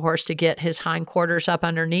causes a horse to get his hindquarters up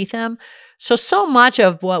underneath him. So much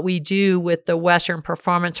of what we do with the Western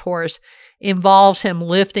Performance horse involves him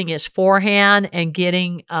lifting his forehand and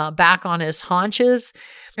getting back on his haunches.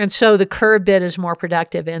 And so the curb bit is more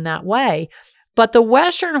productive in that way. But the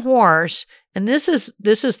Western horse, and this is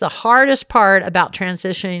the hardest part about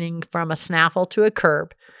transitioning from a snaffle to a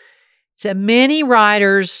curb, is that many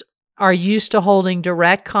riders are used to holding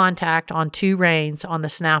direct contact on two reins on the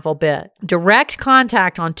snaffle bit. Direct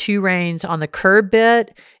contact on two reins on the curb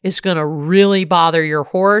bit is going to really bother your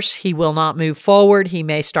horse. He will not move forward. He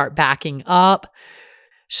may start backing up.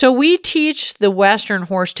 So we teach the Western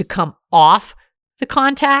horse to come off the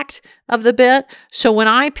contact of the bit. So when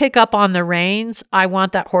I pick up on the reins, I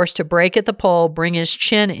want that horse to break at the pole, bring his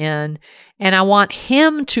chin in, and I want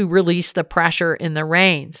him to release the pressure in the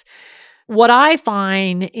reins. What I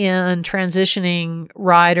find in transitioning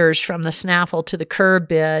riders from the snaffle to the curb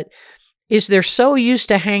bit is they're so used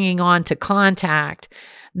to hanging on to contact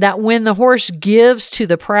that when the horse gives to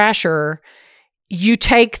the pressure, you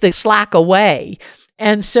take the slack away.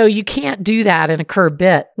 And so you can't do that in a curb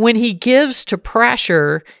bit. When he gives to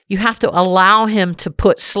pressure, you have to allow him to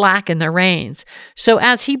put slack in the reins. So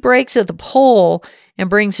as he breaks at the pole and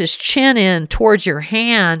brings his chin in towards your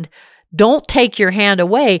hand, don't take your hand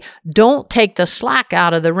away. Don't take the slack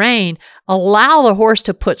out of the rein. Allow the horse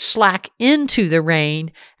to put slack into the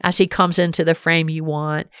rein as he comes into the frame you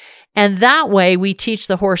want. And that way we teach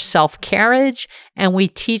the horse self-carriage and we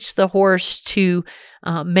teach the horse to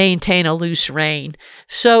maintain a loose rein.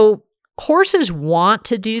 So horses want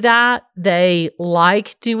to do that. They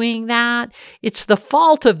like doing that. It's the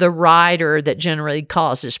fault of the rider that generally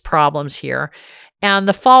causes problems here. And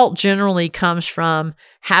the fault generally comes from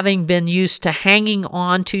having been used to hanging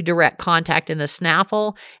on to direct contact in the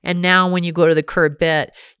snaffle. And now when you go to the curb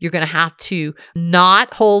bit, you're going to have to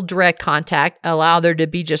not hold direct contact, allow there to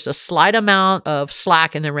be just a slight amount of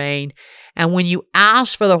slack in the rein. And when you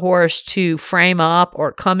ask for the horse to frame up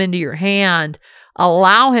or come into your hand,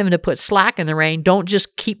 allow him to put slack in the rein. Don't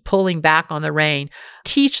just keep pulling back on the rein.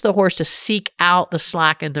 Teach the horse to seek out the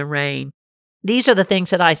slack in the rein. These are the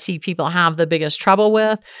things that I see people have the biggest trouble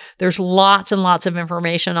with. There's lots and lots of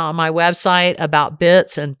information on my website about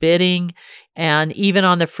bits and bitting. And even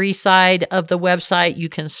on the free side of the website, you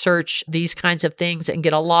can search these kinds of things and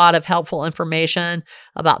get a lot of helpful information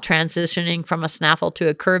about transitioning from a snaffle to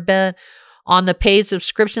a curb bit. On the paid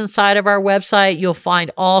subscription side of our website, you'll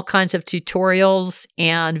find all kinds of tutorials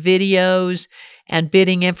and videos and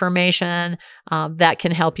bitting information that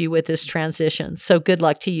can help you with this transition. So good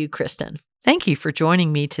luck to you, Kristen. Thank you for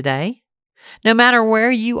joining me today. No matter where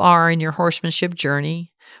you are in your horsemanship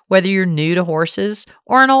journey, whether you're new to horses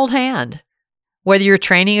or an old hand, whether you're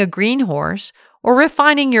training a green horse or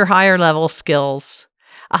refining your higher level skills,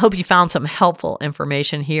 I hope you found some helpful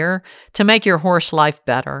information here to make your horse life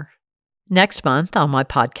better. Next month on my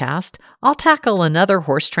podcast, I'll tackle another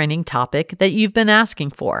horse training topic that you've been asking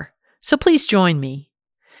for, so please join me.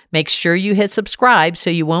 Make sure you hit subscribe so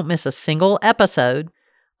you won't miss a single episode.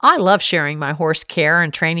 I love sharing my horse care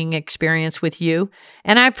and training experience with you,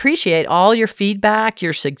 and I appreciate all your feedback,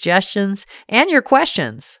 your suggestions, and your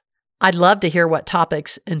questions. I'd love to hear what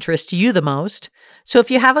topics interest you the most. So if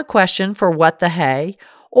you have a question for What the Hay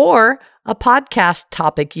or a podcast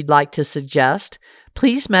topic you'd like to suggest,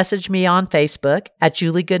 please message me on Facebook at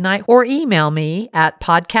Julie Goodnight or email me at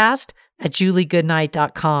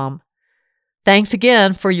podcast@juliegoodnight.com. Thanks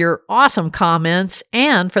again for your awesome comments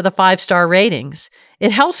and for the 5-star ratings.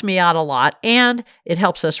 It helps me out a lot and it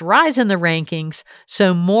helps us rise in the rankings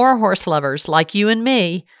so more horse lovers like you and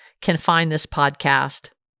me can find this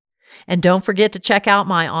podcast. And don't forget to check out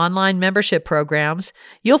my online membership programs.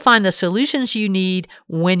 You'll find the solutions you need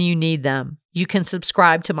when you need them. You can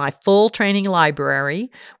subscribe to my full training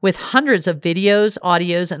library with hundreds of videos,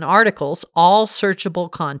 audios, and articles, all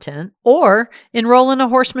searchable content, or enroll in a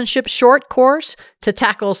horsemanship short course to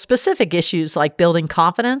tackle specific issues like building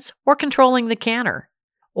confidence or controlling the canter.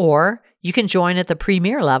 Or you can join at the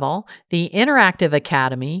premier level, the Interactive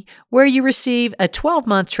Academy, where you receive a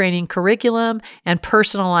 12-month training curriculum and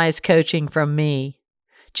personalized coaching from me.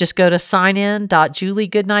 Just go to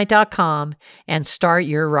signin.juliegoodnight.com and start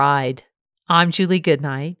your ride. I'm Julie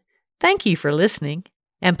Goodnight. Thank you for listening,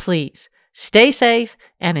 and please stay safe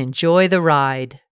and enjoy the ride.